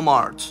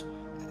Walmart.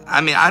 I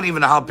mean, I don't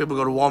even know how people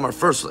go to Walmart,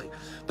 firstly.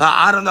 But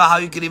I don't know how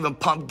you can even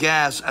pump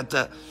gas at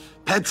the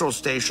petrol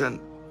station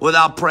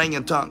without praying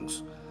in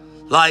tongues.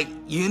 Like,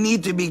 you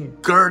need to be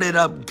girded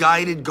up,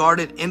 guided,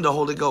 guarded in the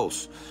Holy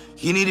Ghost.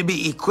 You need to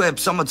be equipped.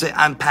 Someone say,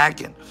 I'm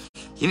packing.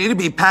 You need to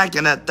be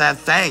packing that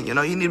thing. You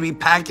know, you need to be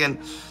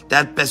packing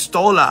that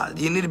pistola.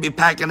 You need to be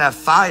packing that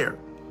fire.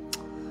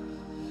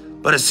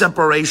 But a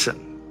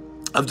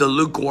separation of the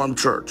lukewarm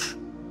church.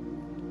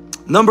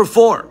 Number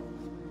 4,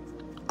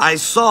 I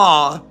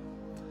saw,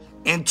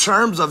 in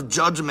terms of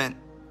judgment,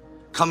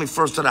 coming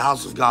first to the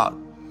house of God.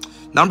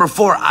 Number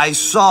 4, I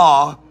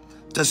saw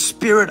the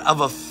spirit of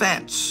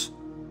offense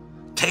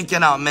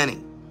taking out many.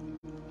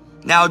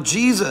 Now,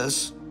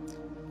 Jesus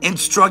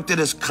instructed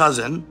his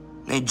cousin,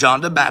 named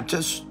John the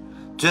Baptist,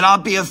 do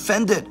not be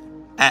offended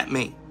at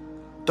me.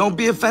 Don't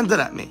be offended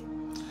at me.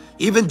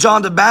 Even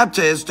John the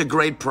Baptist, the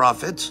great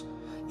prophet,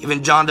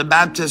 even John the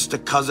Baptist, the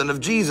cousin of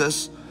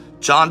Jesus,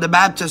 John the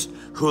Baptist,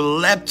 who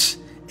leapt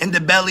in the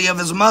belly of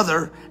his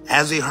mother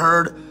as he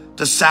heard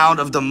the sound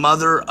of the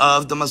mother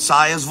of the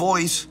Messiah's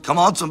voice. Come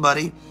on,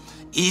 somebody.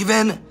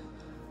 Even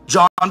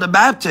John the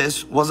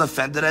Baptist was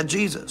offended at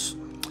Jesus.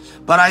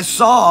 But I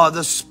saw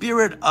the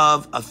spirit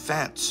of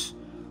offense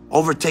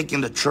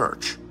overtaking the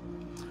church.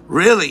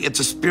 Really, it's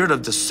a spirit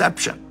of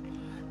deception,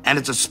 and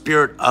it's a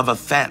spirit of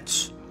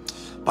offense.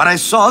 But I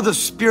saw the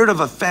spirit of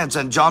offense,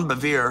 and John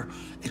Bevere,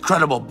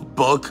 incredible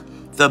book,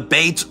 The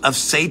Bait of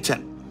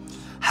Satan.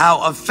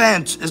 How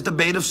offense is the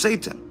bait of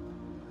Satan.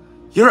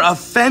 You're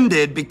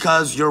offended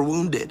because you're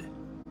wounded.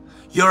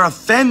 You're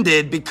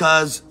offended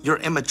because you're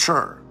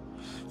immature.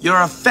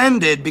 You're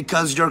offended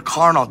because you're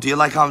carnal. Do you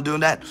like how I'm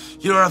doing that?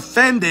 You're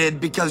offended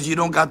because you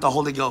don't got the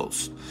Holy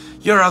Ghost.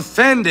 You're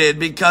offended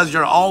because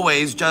you're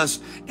always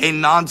just a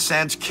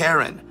nonsense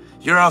Karen.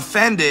 You're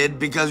offended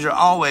because you're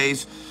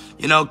always,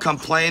 you know,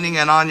 complaining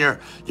and on your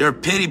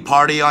pity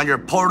party, on your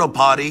porta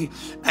potty,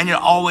 and you're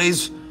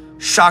always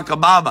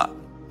shakababa.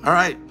 All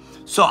right?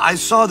 So I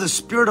saw the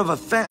spirit of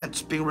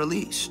offense being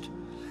released.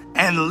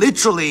 And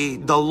literally,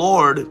 the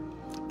Lord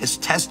is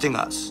testing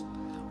us.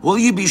 Will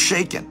you be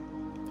shaken?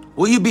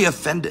 Will you be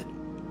offended?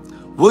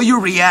 Will you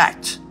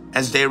react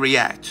as they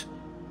react?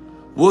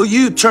 Will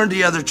you turn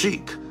the other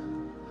cheek?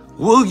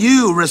 Will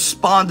you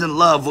respond in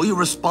love? Will you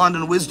respond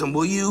in wisdom?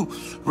 Will you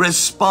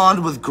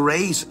respond with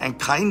grace and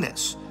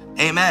kindness?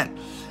 Amen.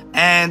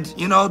 And,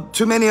 you know,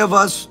 too many of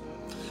us,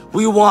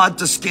 we want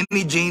the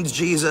skinny jeans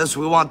Jesus.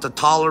 We want the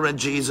tolerant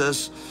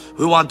Jesus.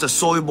 We want the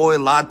soy boy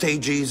latte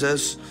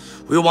Jesus.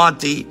 We want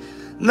the,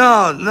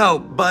 no,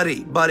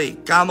 buddy,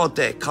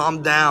 cámote,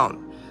 calm down.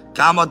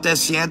 Cámote,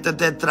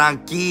 siéntate,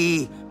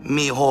 tranqui,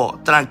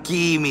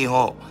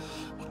 mijo.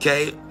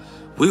 Okay?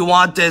 We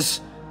want this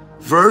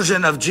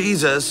version of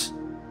Jesus,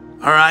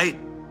 all right?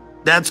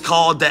 That's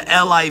called the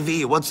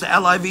LIV. What's the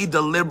LIV?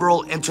 The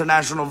Liberal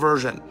International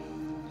Version.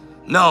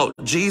 No,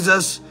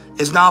 Jesus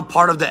is not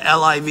part of the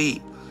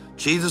LIV.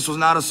 Jesus was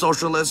not a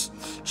socialist.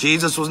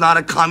 Jesus was not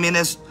a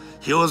communist.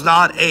 He was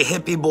not a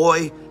hippie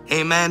boy.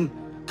 Amen.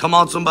 Come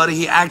on, somebody.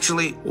 He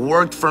actually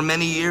worked for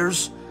many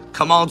years.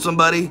 Come on,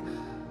 somebody.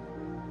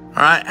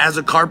 All right, as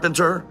a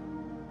carpenter.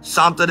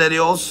 Santo de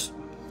Dios.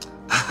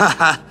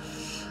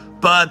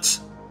 But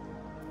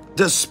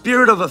the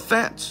spirit of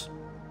offense,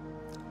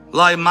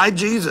 like my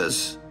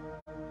Jesus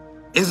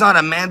is not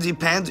a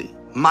mansy-pansy.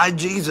 My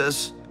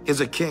Jesus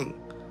is a king.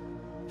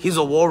 He's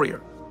a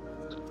warrior.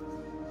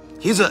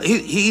 My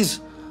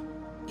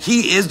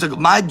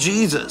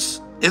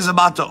Jesus is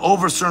about to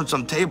overturn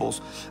some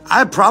tables.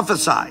 I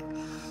prophesy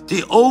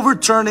the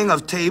overturning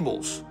of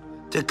tables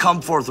to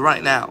come forth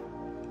right now.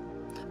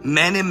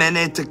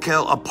 Many to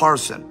kill a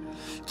parson.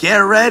 Get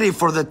ready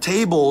for the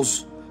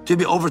tables to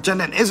be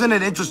overturned. And isn't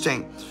it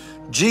interesting?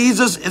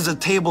 Jesus is a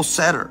table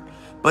setter,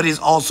 but he's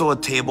also a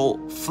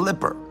table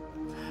flipper.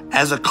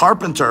 As a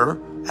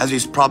carpenter, as he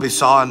probably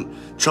saw and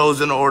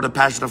chosen or the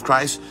Passion of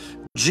Christ,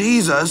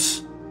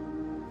 Jesus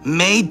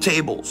made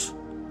tables,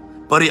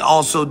 but he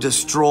also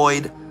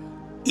destroyed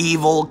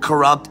evil,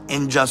 corrupt,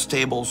 unjust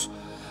tables,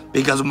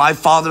 because my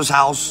Father's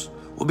house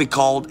will be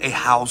called a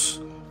house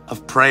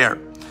of prayer.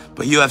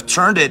 But you have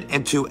turned it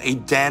into a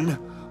den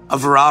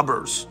of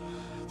robbers.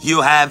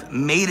 You have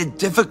made it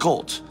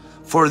difficult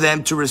for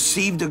them to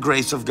receive the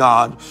grace of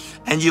God,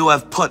 and you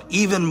have put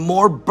even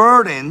more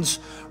burdens,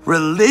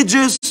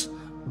 religious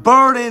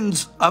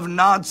burdens of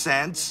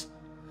nonsense,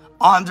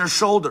 on their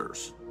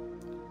shoulders.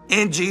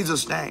 In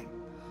Jesus' name.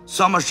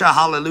 Someone shout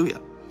hallelujah.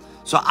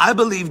 So I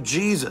believe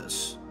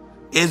Jesus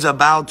is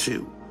about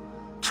to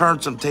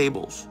turn some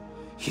tables.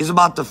 He's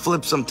about to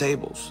flip some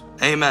tables.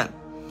 Amen.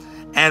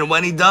 And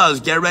when he does,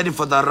 get ready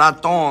for the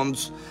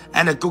ratons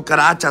and the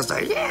cucarachas.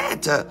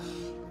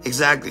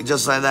 Exactly,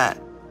 just like that.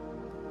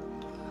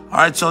 All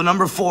right, so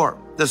number 4,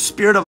 the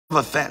spirit of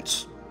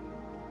offense.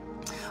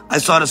 I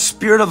saw the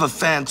spirit of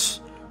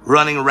offense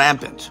running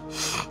rampant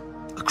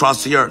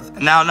across the earth.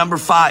 And now number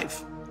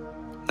 5.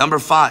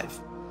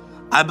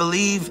 I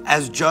believe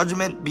as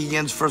judgment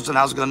begins first in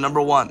house,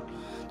 number 1,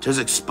 there's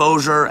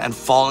exposure and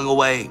falling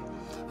away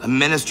of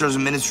ministers,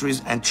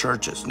 ministries, and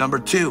churches. Number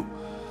 2,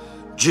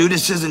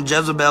 Judas and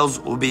Jezebels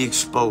will be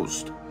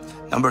exposed.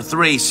 Number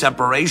 3,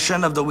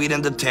 separation of the wheat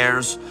and the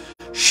tares,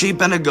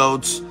 sheep and the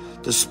goats,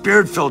 the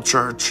spirit-filled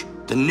church,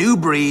 the new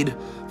breed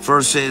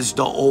versus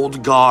the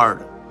old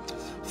guard,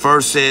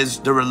 versus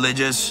the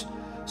religious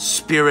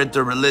spirit,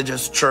 the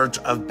religious church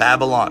of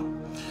Babylon.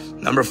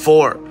 Number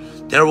 4,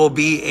 there will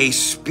be a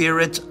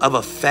spirit of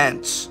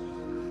offense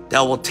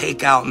that will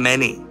take out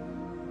many.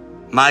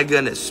 My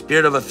goodness,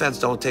 spirit of offense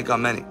that will take out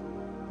many.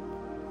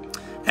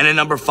 And then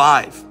number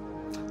 5,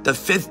 the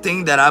 5th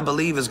thing that I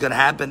believe is going to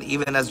happen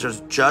even as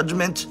there's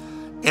judgment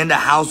in the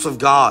house of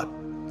God.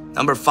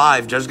 Number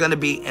 5, there's going to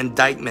be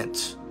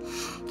indictments.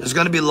 There's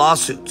going to be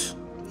lawsuits.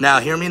 Now,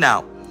 hear me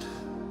now.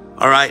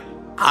 All right.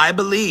 I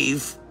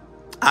believe,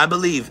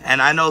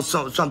 and I know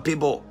some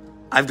people,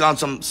 I've gone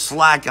some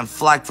slack and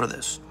flack for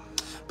this,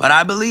 but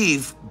I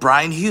believe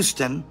Brian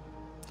Houston,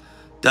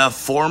 the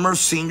former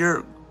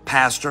senior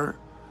pastor,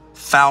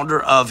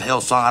 founder of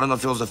Hillsong, I don't know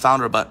if he was the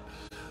founder, but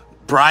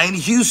Brian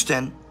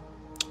Houston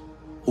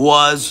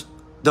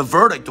the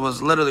verdict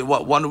was literally,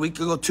 1 week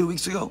ago, 2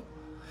 weeks ago?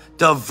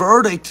 The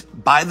verdict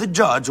by the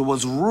judge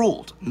was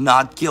ruled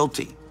not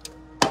guilty.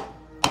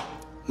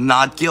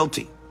 Not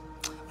guilty.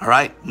 All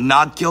right?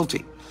 Not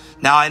guilty.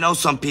 Now, I know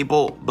some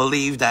people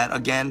believe that,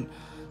 again,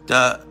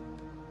 the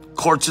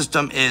court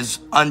system is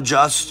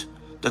unjust.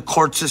 The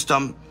court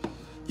system,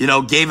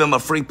 gave him a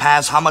free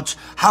pass. How much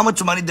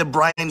money did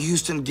Brian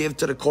Houston give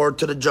to the court,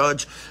 to the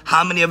judge?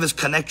 How many of his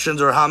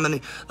connections, or how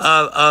many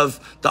of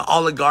the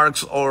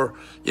oligarchs or,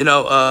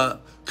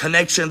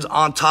 connections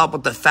on top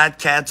with the fat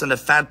cats and the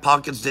fat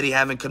pockets did he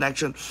have in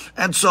connection?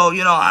 And so,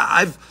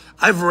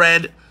 I've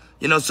read,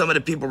 some of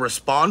the people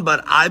respond,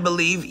 but I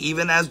believe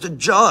even as the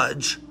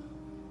judge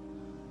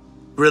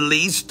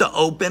released the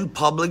open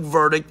public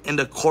verdict in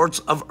the courts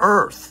of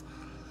earth,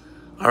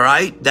 all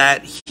right,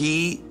 that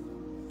he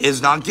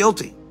is not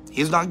guilty.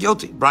 He's not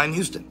guilty, Brian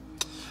Houston.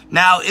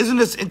 Now, isn't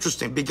this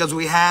interesting? Because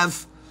we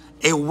have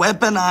a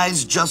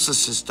weaponized justice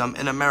system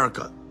in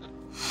America.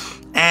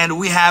 And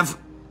we have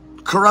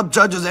corrupt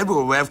judges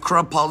everywhere. We have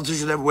corrupt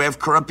politicians everywhere. We have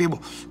corrupt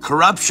people.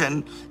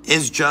 Corruption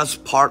is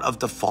just part of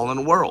the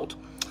fallen world.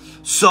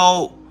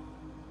 So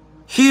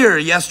here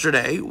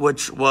yesterday,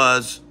 which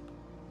was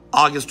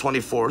August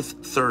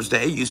 24th,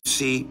 Thursday, you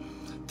see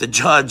the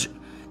judge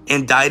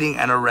indicting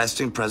and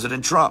arresting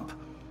President Trump.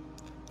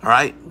 All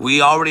right.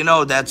 We already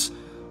know that's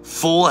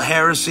full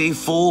heresy,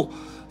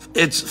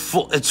 it's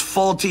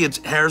faulty, it's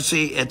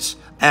heresy, it's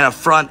an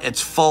affront,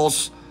 it's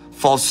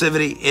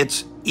falsity,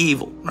 it's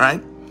evil,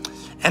 right?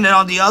 And then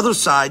on the other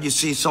side, you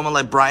see someone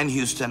like Brian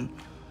Houston,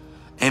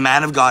 a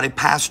man of God, a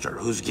pastor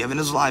who's given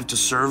his life to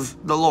serve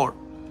the Lord,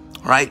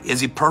 right? Is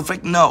he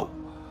perfect? No.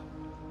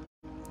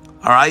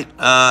 All right.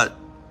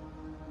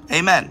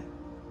 Amen.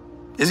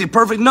 Is he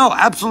perfect? No,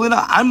 absolutely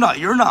not. I'm not.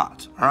 You're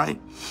not. All right.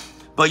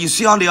 But you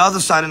see on the other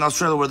side in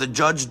Australia where the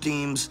judge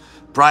deems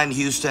Brian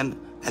Houston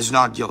as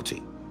not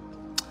guilty.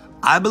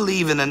 I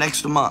believe in the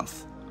next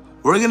month,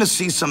 we're going to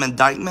see some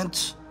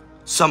indictments,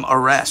 some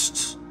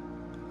arrests.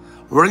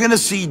 We're going to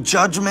see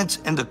judgments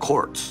in the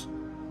courts.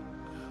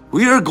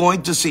 We are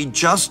going to see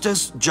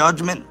justice,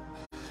 judgment,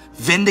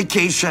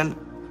 vindication,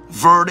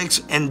 verdicts,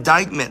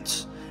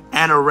 indictments,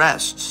 and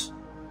arrests,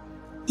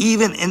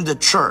 even in the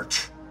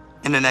church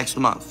in the next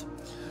month.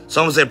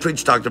 Someone said,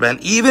 preach, Dr. Ben.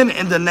 Even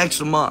in the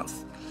next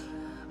month,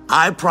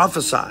 I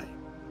prophesy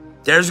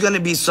there's going to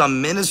be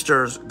some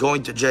ministers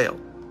going to jail.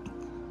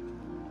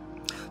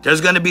 There's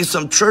going to be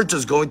some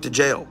churches going to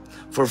jail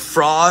for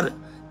fraud,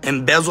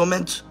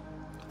 embezzlement,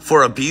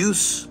 for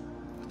abuse,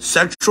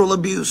 sexual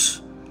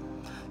abuse.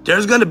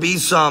 There's going to be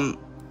some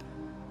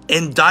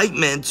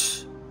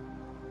indictments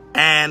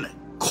and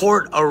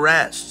court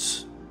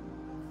arrests.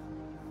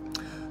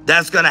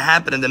 That's going to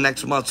happen in the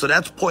next month. So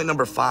that's point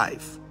number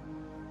 5.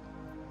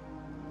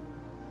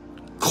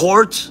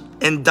 Court,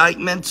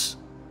 indictments,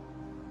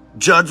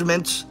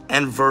 judgments,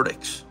 and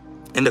verdicts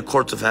in the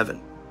courts of heaven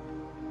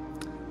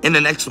in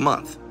the next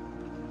month.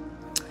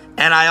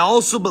 And I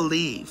also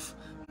believe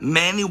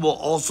many will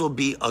also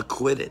be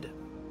acquitted.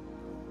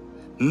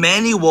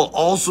 Many will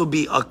also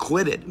be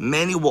acquitted.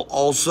 Many will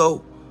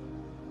also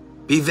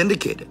be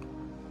vindicated.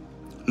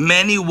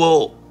 Many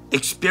will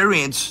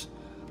experience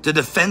the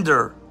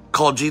defender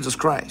called Jesus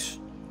Christ.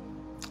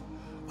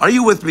 Are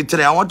you with me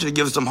today? I want you to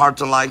give some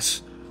hearts and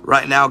likes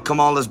right now. Come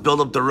on, let's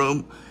build up the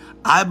room.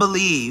 I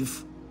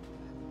believe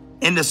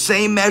in the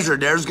same measure,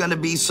 there's going to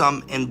be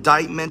some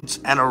indictments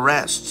and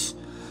arrests,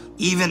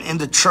 even in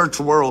the church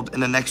world in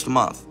the next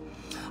month.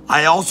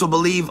 I also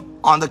believe,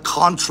 on the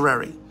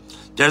contrary,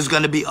 there's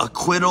going to be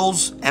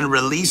acquittals and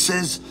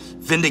releases,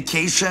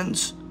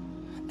 vindications,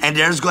 and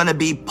there's going to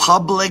be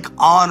public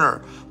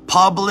honor,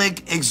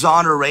 public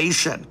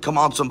exoneration. Come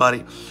on,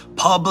 somebody.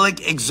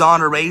 Public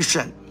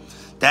exoneration.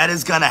 That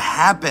is going to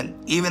happen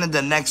even in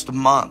the next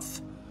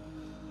month.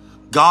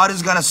 God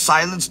is going to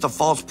silence the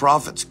false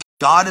prophets.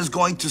 God is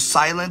going to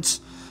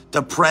silence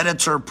the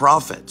predator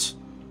prophets.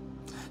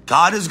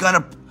 God is going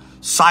to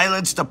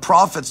silence the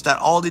prophets that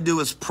all they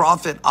do is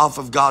profit off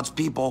of God's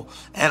people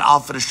and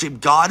off of the sheep.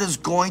 God is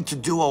going to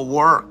do a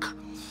work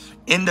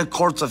in the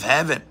courts of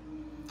heaven.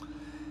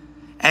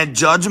 And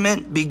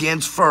judgment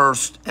begins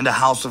first in the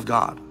house of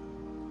God.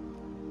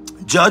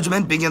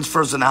 Judgment begins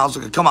first in the house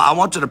of God. Come on, I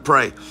want you to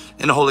pray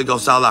in the Holy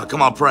Ghost out loud.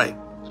 Come on, pray.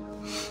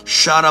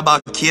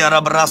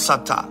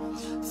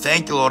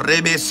 Thank you, Lord.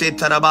 Hey,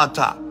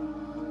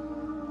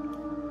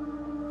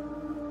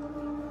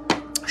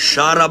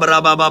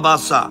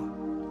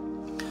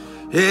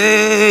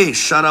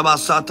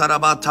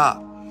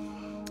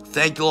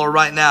 thank you, Lord.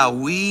 Right now,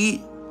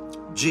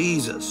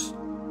 Jesus,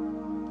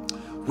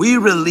 we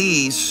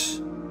release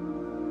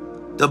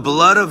the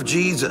blood of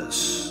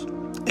Jesus,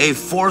 a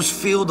force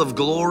field of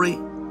glory.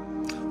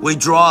 We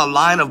draw a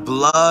line of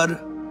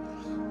blood.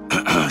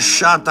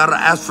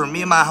 As for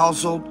me and my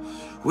household,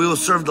 we will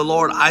serve the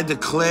Lord. I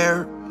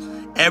declare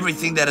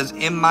everything that is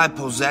in my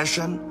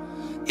possession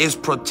is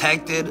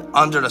protected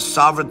under the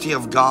sovereignty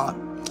of God.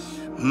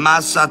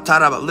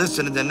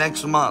 Listen, in the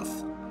next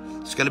month,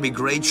 it's going to be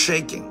great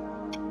shaking,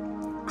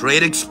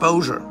 great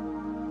exposure,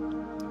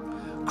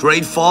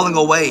 great falling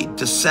away,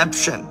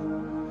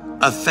 deception,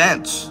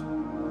 offense.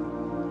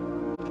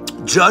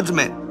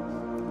 Judgment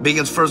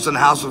begins first in the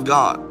house of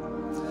God.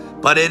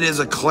 But it is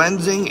a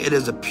cleansing, it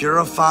is a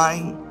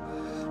purifying,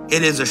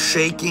 it is a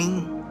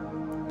shaking,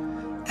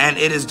 and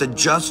it is the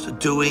just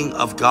doing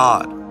of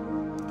God.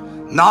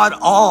 Not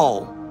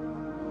all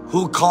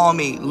who call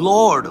me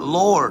Lord,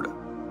 Lord.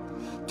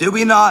 Did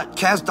we not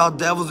cast out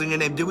devils in your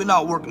name? Did we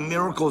not work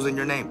miracles in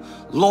your name?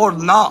 Lord,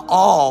 not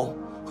all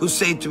who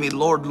say to me,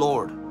 Lord,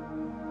 Lord,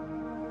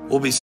 will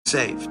be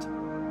saved.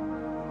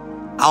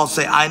 I'll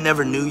say, I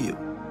never knew you.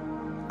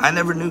 I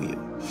never knew you.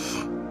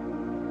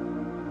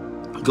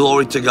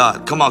 Glory to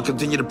God. Come on,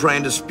 continue to pray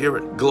in the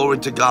Spirit. Glory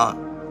to God.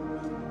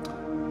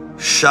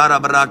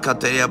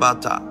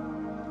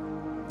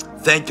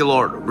 Thank you,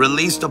 Lord.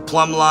 Release the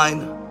plumb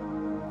line.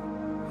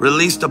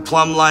 Release the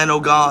plumb line, oh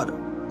God.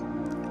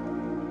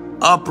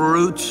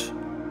 Uproot.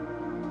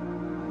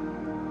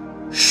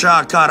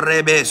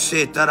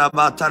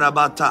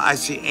 I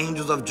see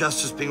angels of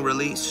justice being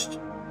released.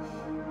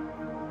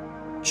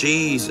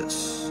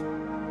 Jesus.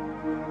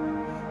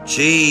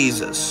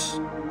 Jesus.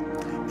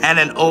 And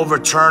an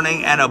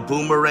overturning and a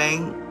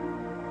boomerang.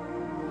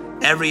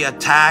 Every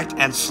attack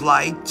and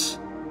slight.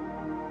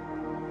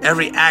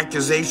 Every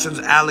accusations,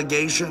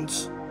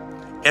 allegations.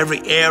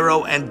 Every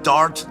arrow and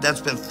dart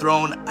that's been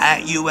thrown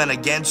at you and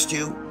against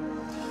you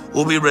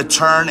will be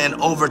returned and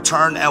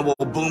overturned and will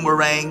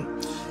boomerang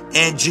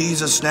in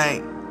Jesus'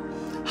 name.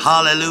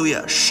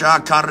 Hallelujah.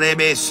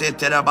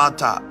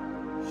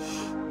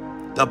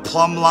 The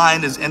plumb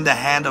line is in the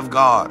hand of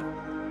God.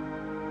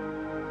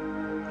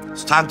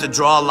 It's time to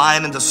draw a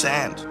line in the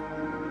sand.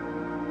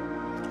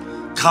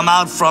 Come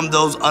out from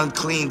those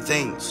unclean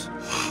things.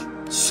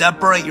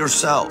 Separate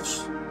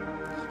yourselves.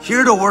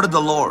 Hear the word of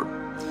the Lord.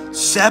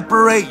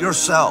 Separate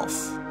yourself.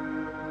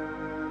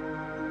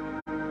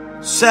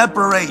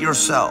 Separate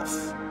yourself.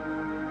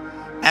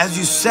 As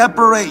you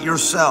separate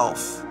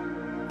yourself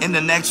in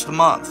the next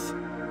month,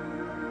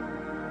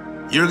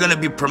 you're going to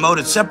be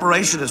promoted.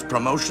 Separation is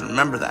promotion.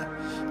 Remember that.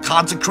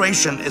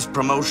 Consecration is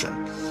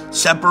promotion.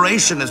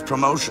 Separation is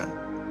promotion.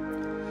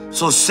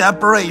 So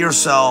separate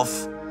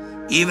yourself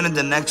even in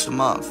the next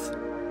month.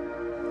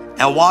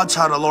 And watch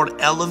how the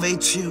Lord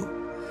elevates you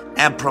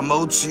and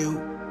promotes you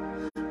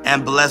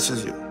and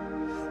blesses you.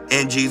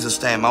 In Jesus'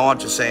 name. I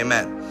want you to say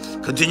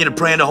amen. Continue to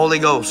pray in the Holy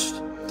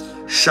Ghost.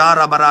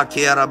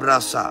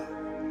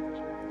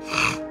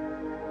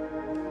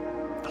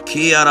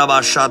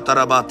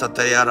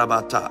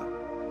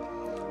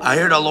 I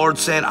hear the Lord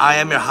saying, I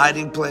am your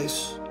hiding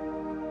place.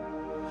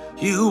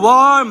 You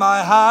are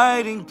my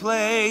hiding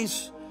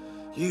place.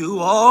 You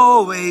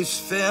always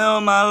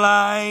fill my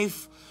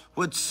life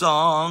with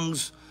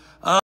songs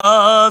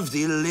of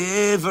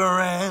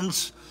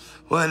deliverance.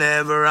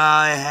 Whenever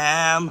I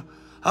am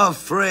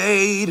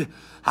afraid.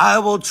 I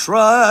will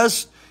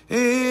trust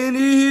in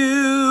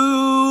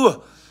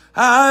you.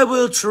 I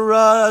will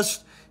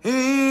trust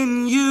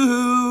in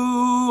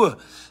you.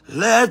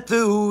 Let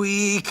the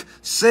weak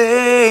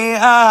say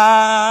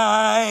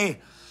I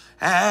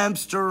am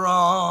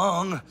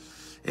strong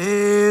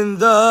in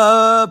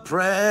the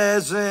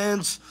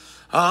presence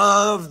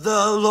of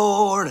the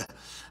Lord.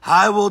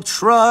 I will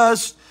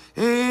trust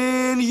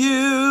in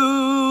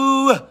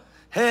you.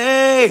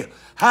 Hey,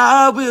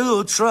 I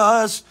will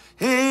trust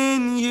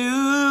in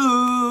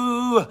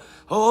you.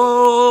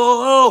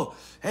 Oh,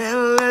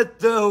 and let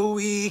the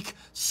weak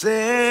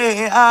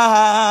say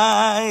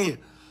I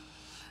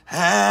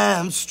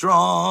am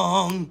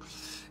strong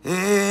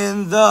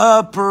in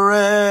the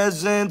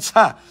presence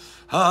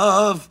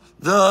of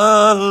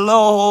the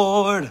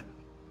Lord.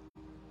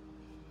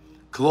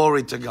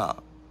 Glory to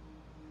God.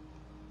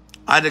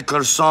 I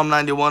declare Psalm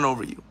 91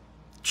 over you.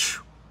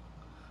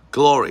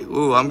 Glory.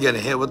 Ooh, I'm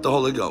getting hit with the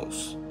Holy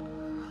Ghost.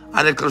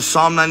 I declare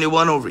Psalm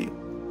 91 over you.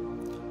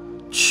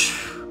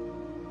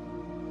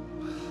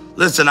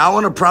 Listen, I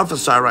want to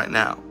prophesy right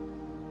now.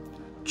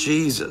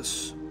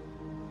 Jesus.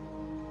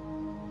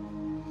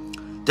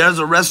 There's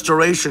a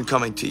restoration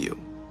coming to you.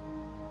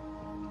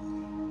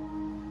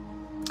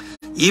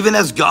 Even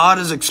as God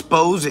is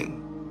exposing,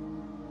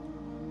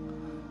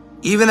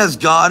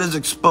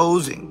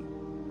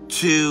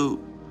 to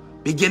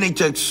beginning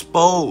to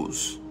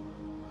expose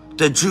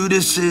the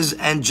Judases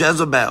and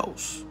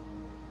Jezebels.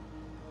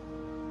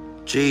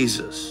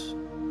 Jesus.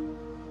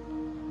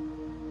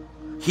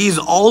 He's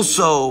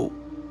also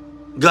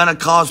gonna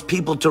cause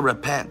people to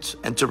repent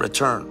and to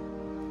return.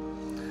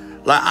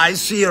 Like I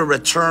see a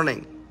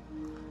returning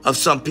of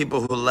some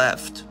people who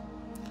left.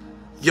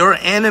 Your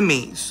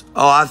enemies,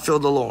 oh, I feel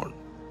the Lord.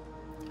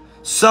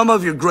 Some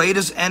of your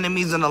greatest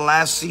enemies in the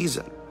last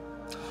season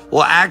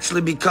will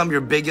actually become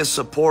your biggest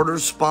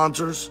supporters,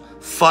 sponsors,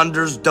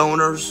 funders,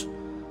 donors,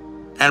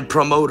 and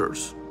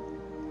promoters.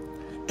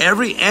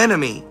 Every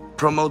enemy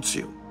promotes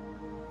you.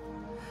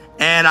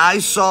 And I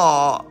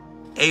saw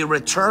a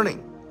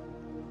returning,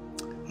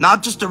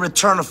 not just a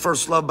return of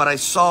first love, but I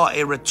saw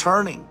a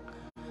returning,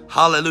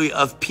 hallelujah,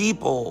 of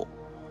people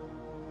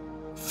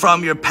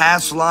from your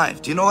past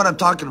life. Do you know what I'm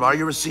talking about? Are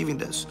you receiving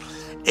this?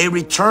 A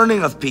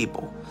returning of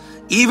people.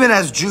 Even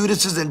as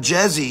Judases and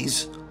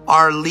Jezebels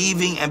are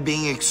leaving and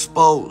being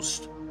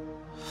exposed,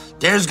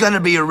 there's going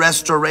to be a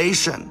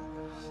restoration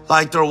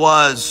like there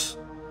was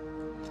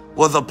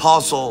with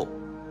Apostle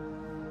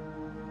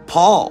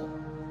Paul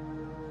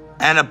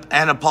and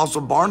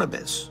Apostle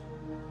Barnabas.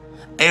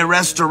 A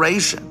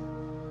restoration.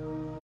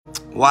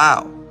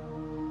 Wow.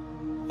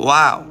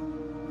 Wow.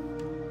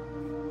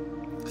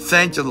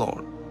 Thank you,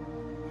 Lord.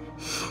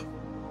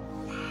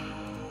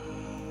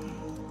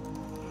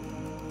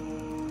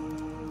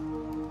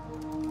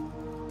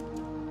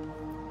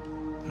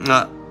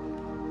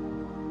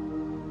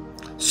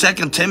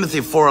 Second Timothy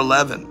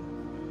 4:11.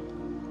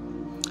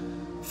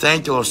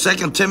 Thank you, Lord.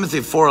 2 Timothy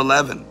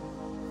 4:11.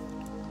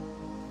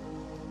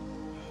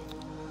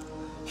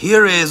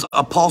 Here is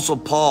Apostle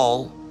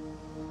Paul,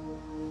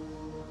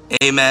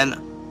 amen,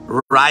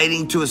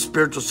 writing to his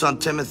spiritual son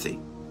Timothy.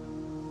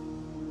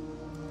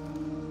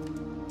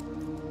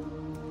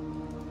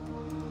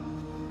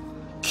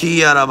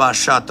 Yeah,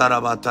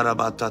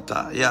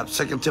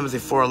 2 Timothy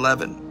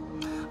 4:11.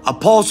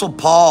 Apostle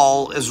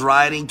Paul is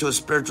writing to his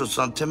spiritual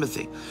son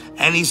Timothy,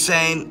 and he's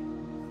saying,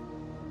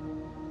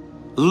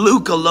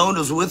 Luke alone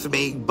is with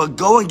me, but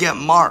go and get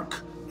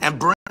Mark and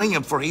bring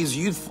him, for he's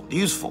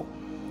useful.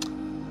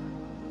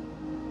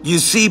 You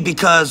see,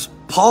 because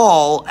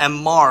Paul and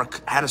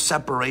Mark had a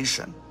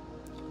separation.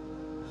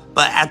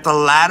 But at the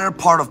latter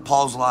part of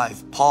Paul's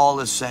life, Paul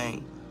is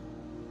saying,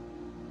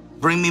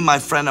 bring me my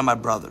friend and my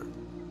brother.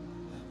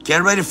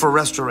 Get ready for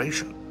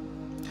restoration.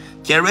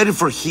 Get ready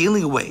for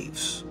healing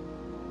waves.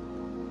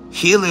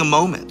 Healing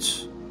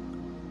moments.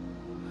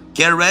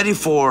 Get ready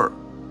for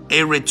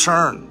a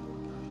return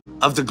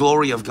of the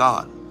glory of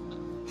God.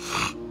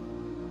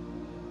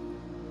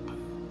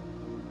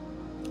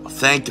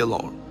 Thank you,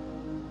 Lord.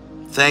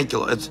 Thank you,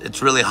 Lord.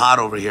 It's really hot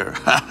over here.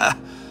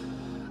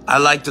 I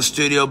like the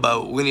studio,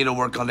 but we need to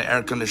work on the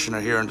air conditioner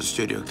here in the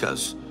studio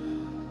because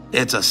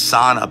it's a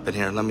sauna up in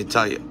here, let me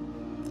tell you.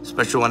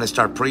 Especially when I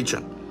start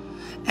preaching.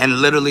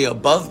 And literally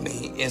above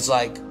me is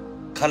like,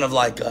 kind of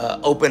like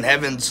open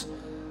heavens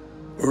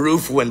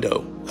roof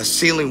window, a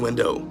ceiling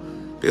window,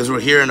 because we're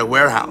here in a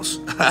warehouse.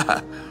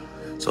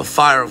 So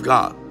fire of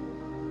God.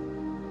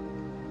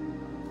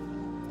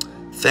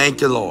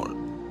 Thank you, Lord.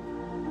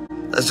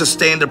 Let's just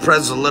stay in the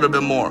presence a little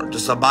bit more.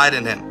 Just abide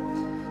in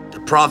him. The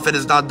prophet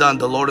is not done.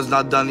 The Lord is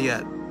not done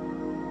yet.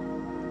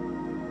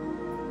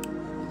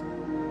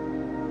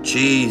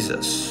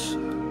 Jesus.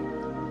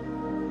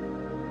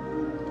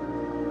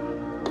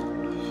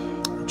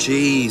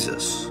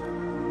 Jesus.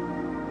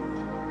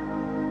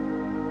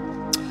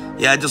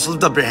 Yeah, just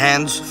lift up your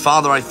hands.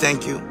 Father, I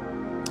thank you.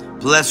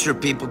 Bless your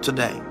people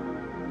today.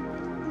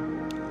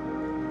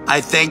 I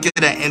thank you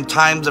that in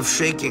times of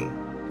shaking,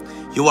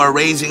 you are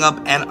raising up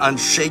an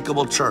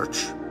unshakable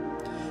church.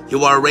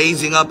 You are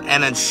raising up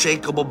an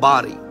unshakable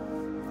body,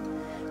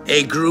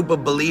 a group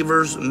of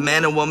believers,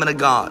 men and women of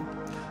God,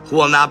 who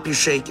will not be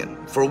shaken,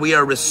 for we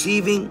are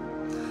receiving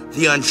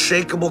the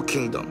unshakable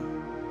kingdom,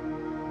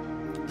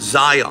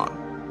 Zion.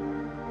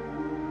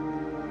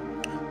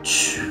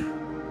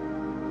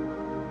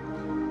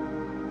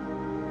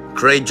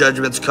 Great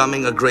judgment's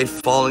coming, a great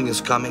falling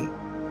is coming.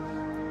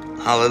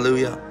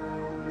 Hallelujah.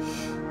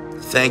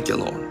 Thank you,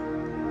 Lord.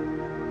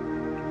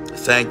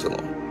 Thank you,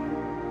 Lord.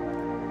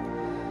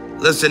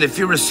 Listen, if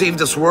you received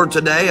this word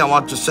today, I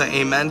want to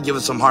say amen. Give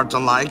us some hearts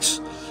and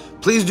likes.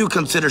 Please do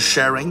consider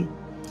sharing.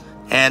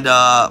 And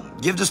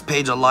give this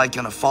page a like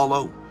and a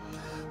follow.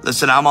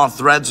 Listen, I'm on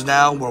Threads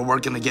now. We're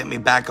working to get me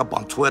back up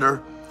on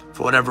Twitter.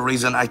 For whatever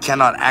reason, I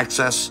cannot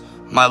access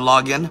my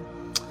login,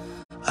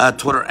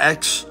 Twitter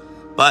X.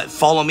 But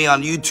follow me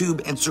on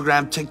YouTube,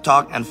 Instagram,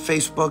 TikTok, and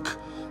Facebook,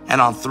 and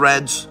on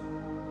Threads.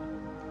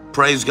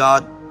 Praise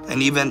God.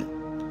 And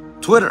even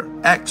Twitter,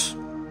 X.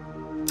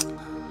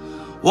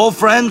 Well,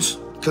 friends,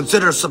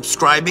 consider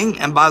subscribing.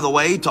 And by the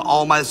way, to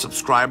all my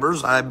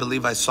subscribers, I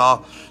believe I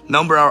saw a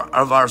number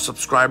of our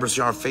subscribers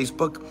here on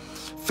Facebook.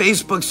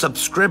 Facebook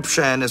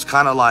subscription is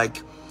kind of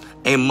like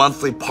a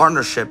monthly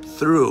partnership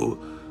through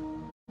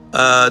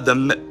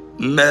the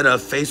Meta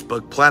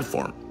Facebook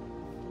platform.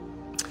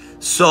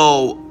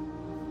 So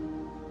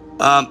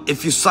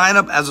if you sign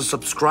up as a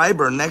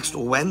subscriber next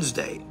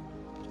Wednesday,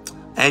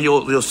 and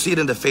you'll see it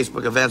in the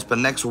Facebook events, but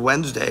next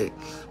Wednesday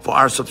for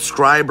our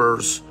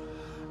subscribers,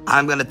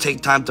 I'm going to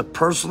take time to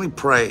personally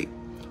pray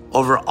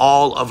over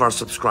all of our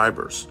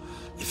subscribers.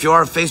 If you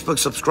are a Facebook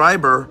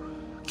subscriber,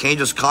 can you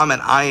just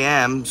comment I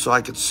am so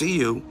I could see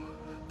you?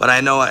 But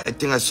I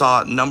think I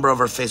saw a number of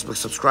our Facebook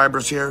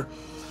subscribers here.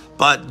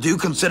 But do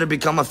consider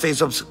becoming a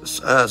Facebook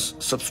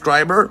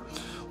subscriber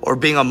or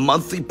being a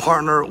monthly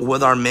partner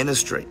with our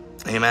ministry.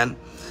 Amen.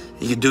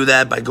 You can do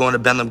that by going to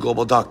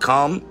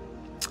limglobal.com.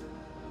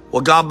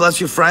 Well, God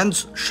bless you,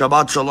 friends.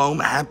 Shabbat Shalom.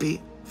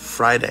 Happy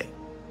Friday.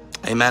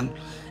 Amen.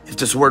 If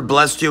this word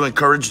blessed you,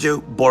 encouraged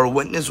you, bore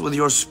witness with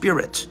your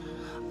spirit,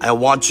 I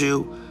want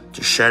you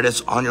to share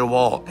this on your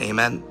wall.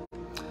 Amen.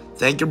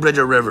 Thank you,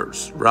 Bridget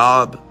Rivers,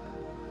 Rob,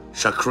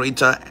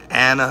 Shakrita,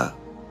 Anna,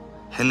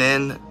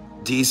 Hanin,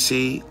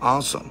 DC.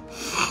 Awesome.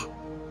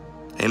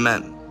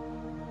 Amen.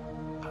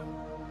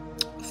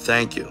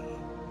 Thank you.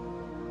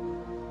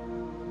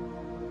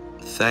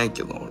 Thank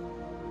you, Lord.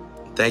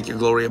 Thank you,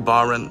 Gloria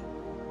Barron.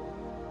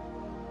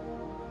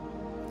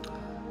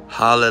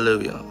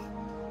 Hallelujah.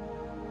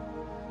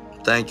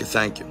 Thank you,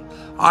 thank you.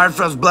 All right,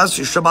 friends, bless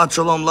you. Shabbat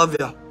Shalom, love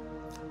you.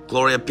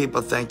 Gloria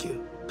people, thank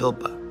you.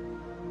 Pilpa.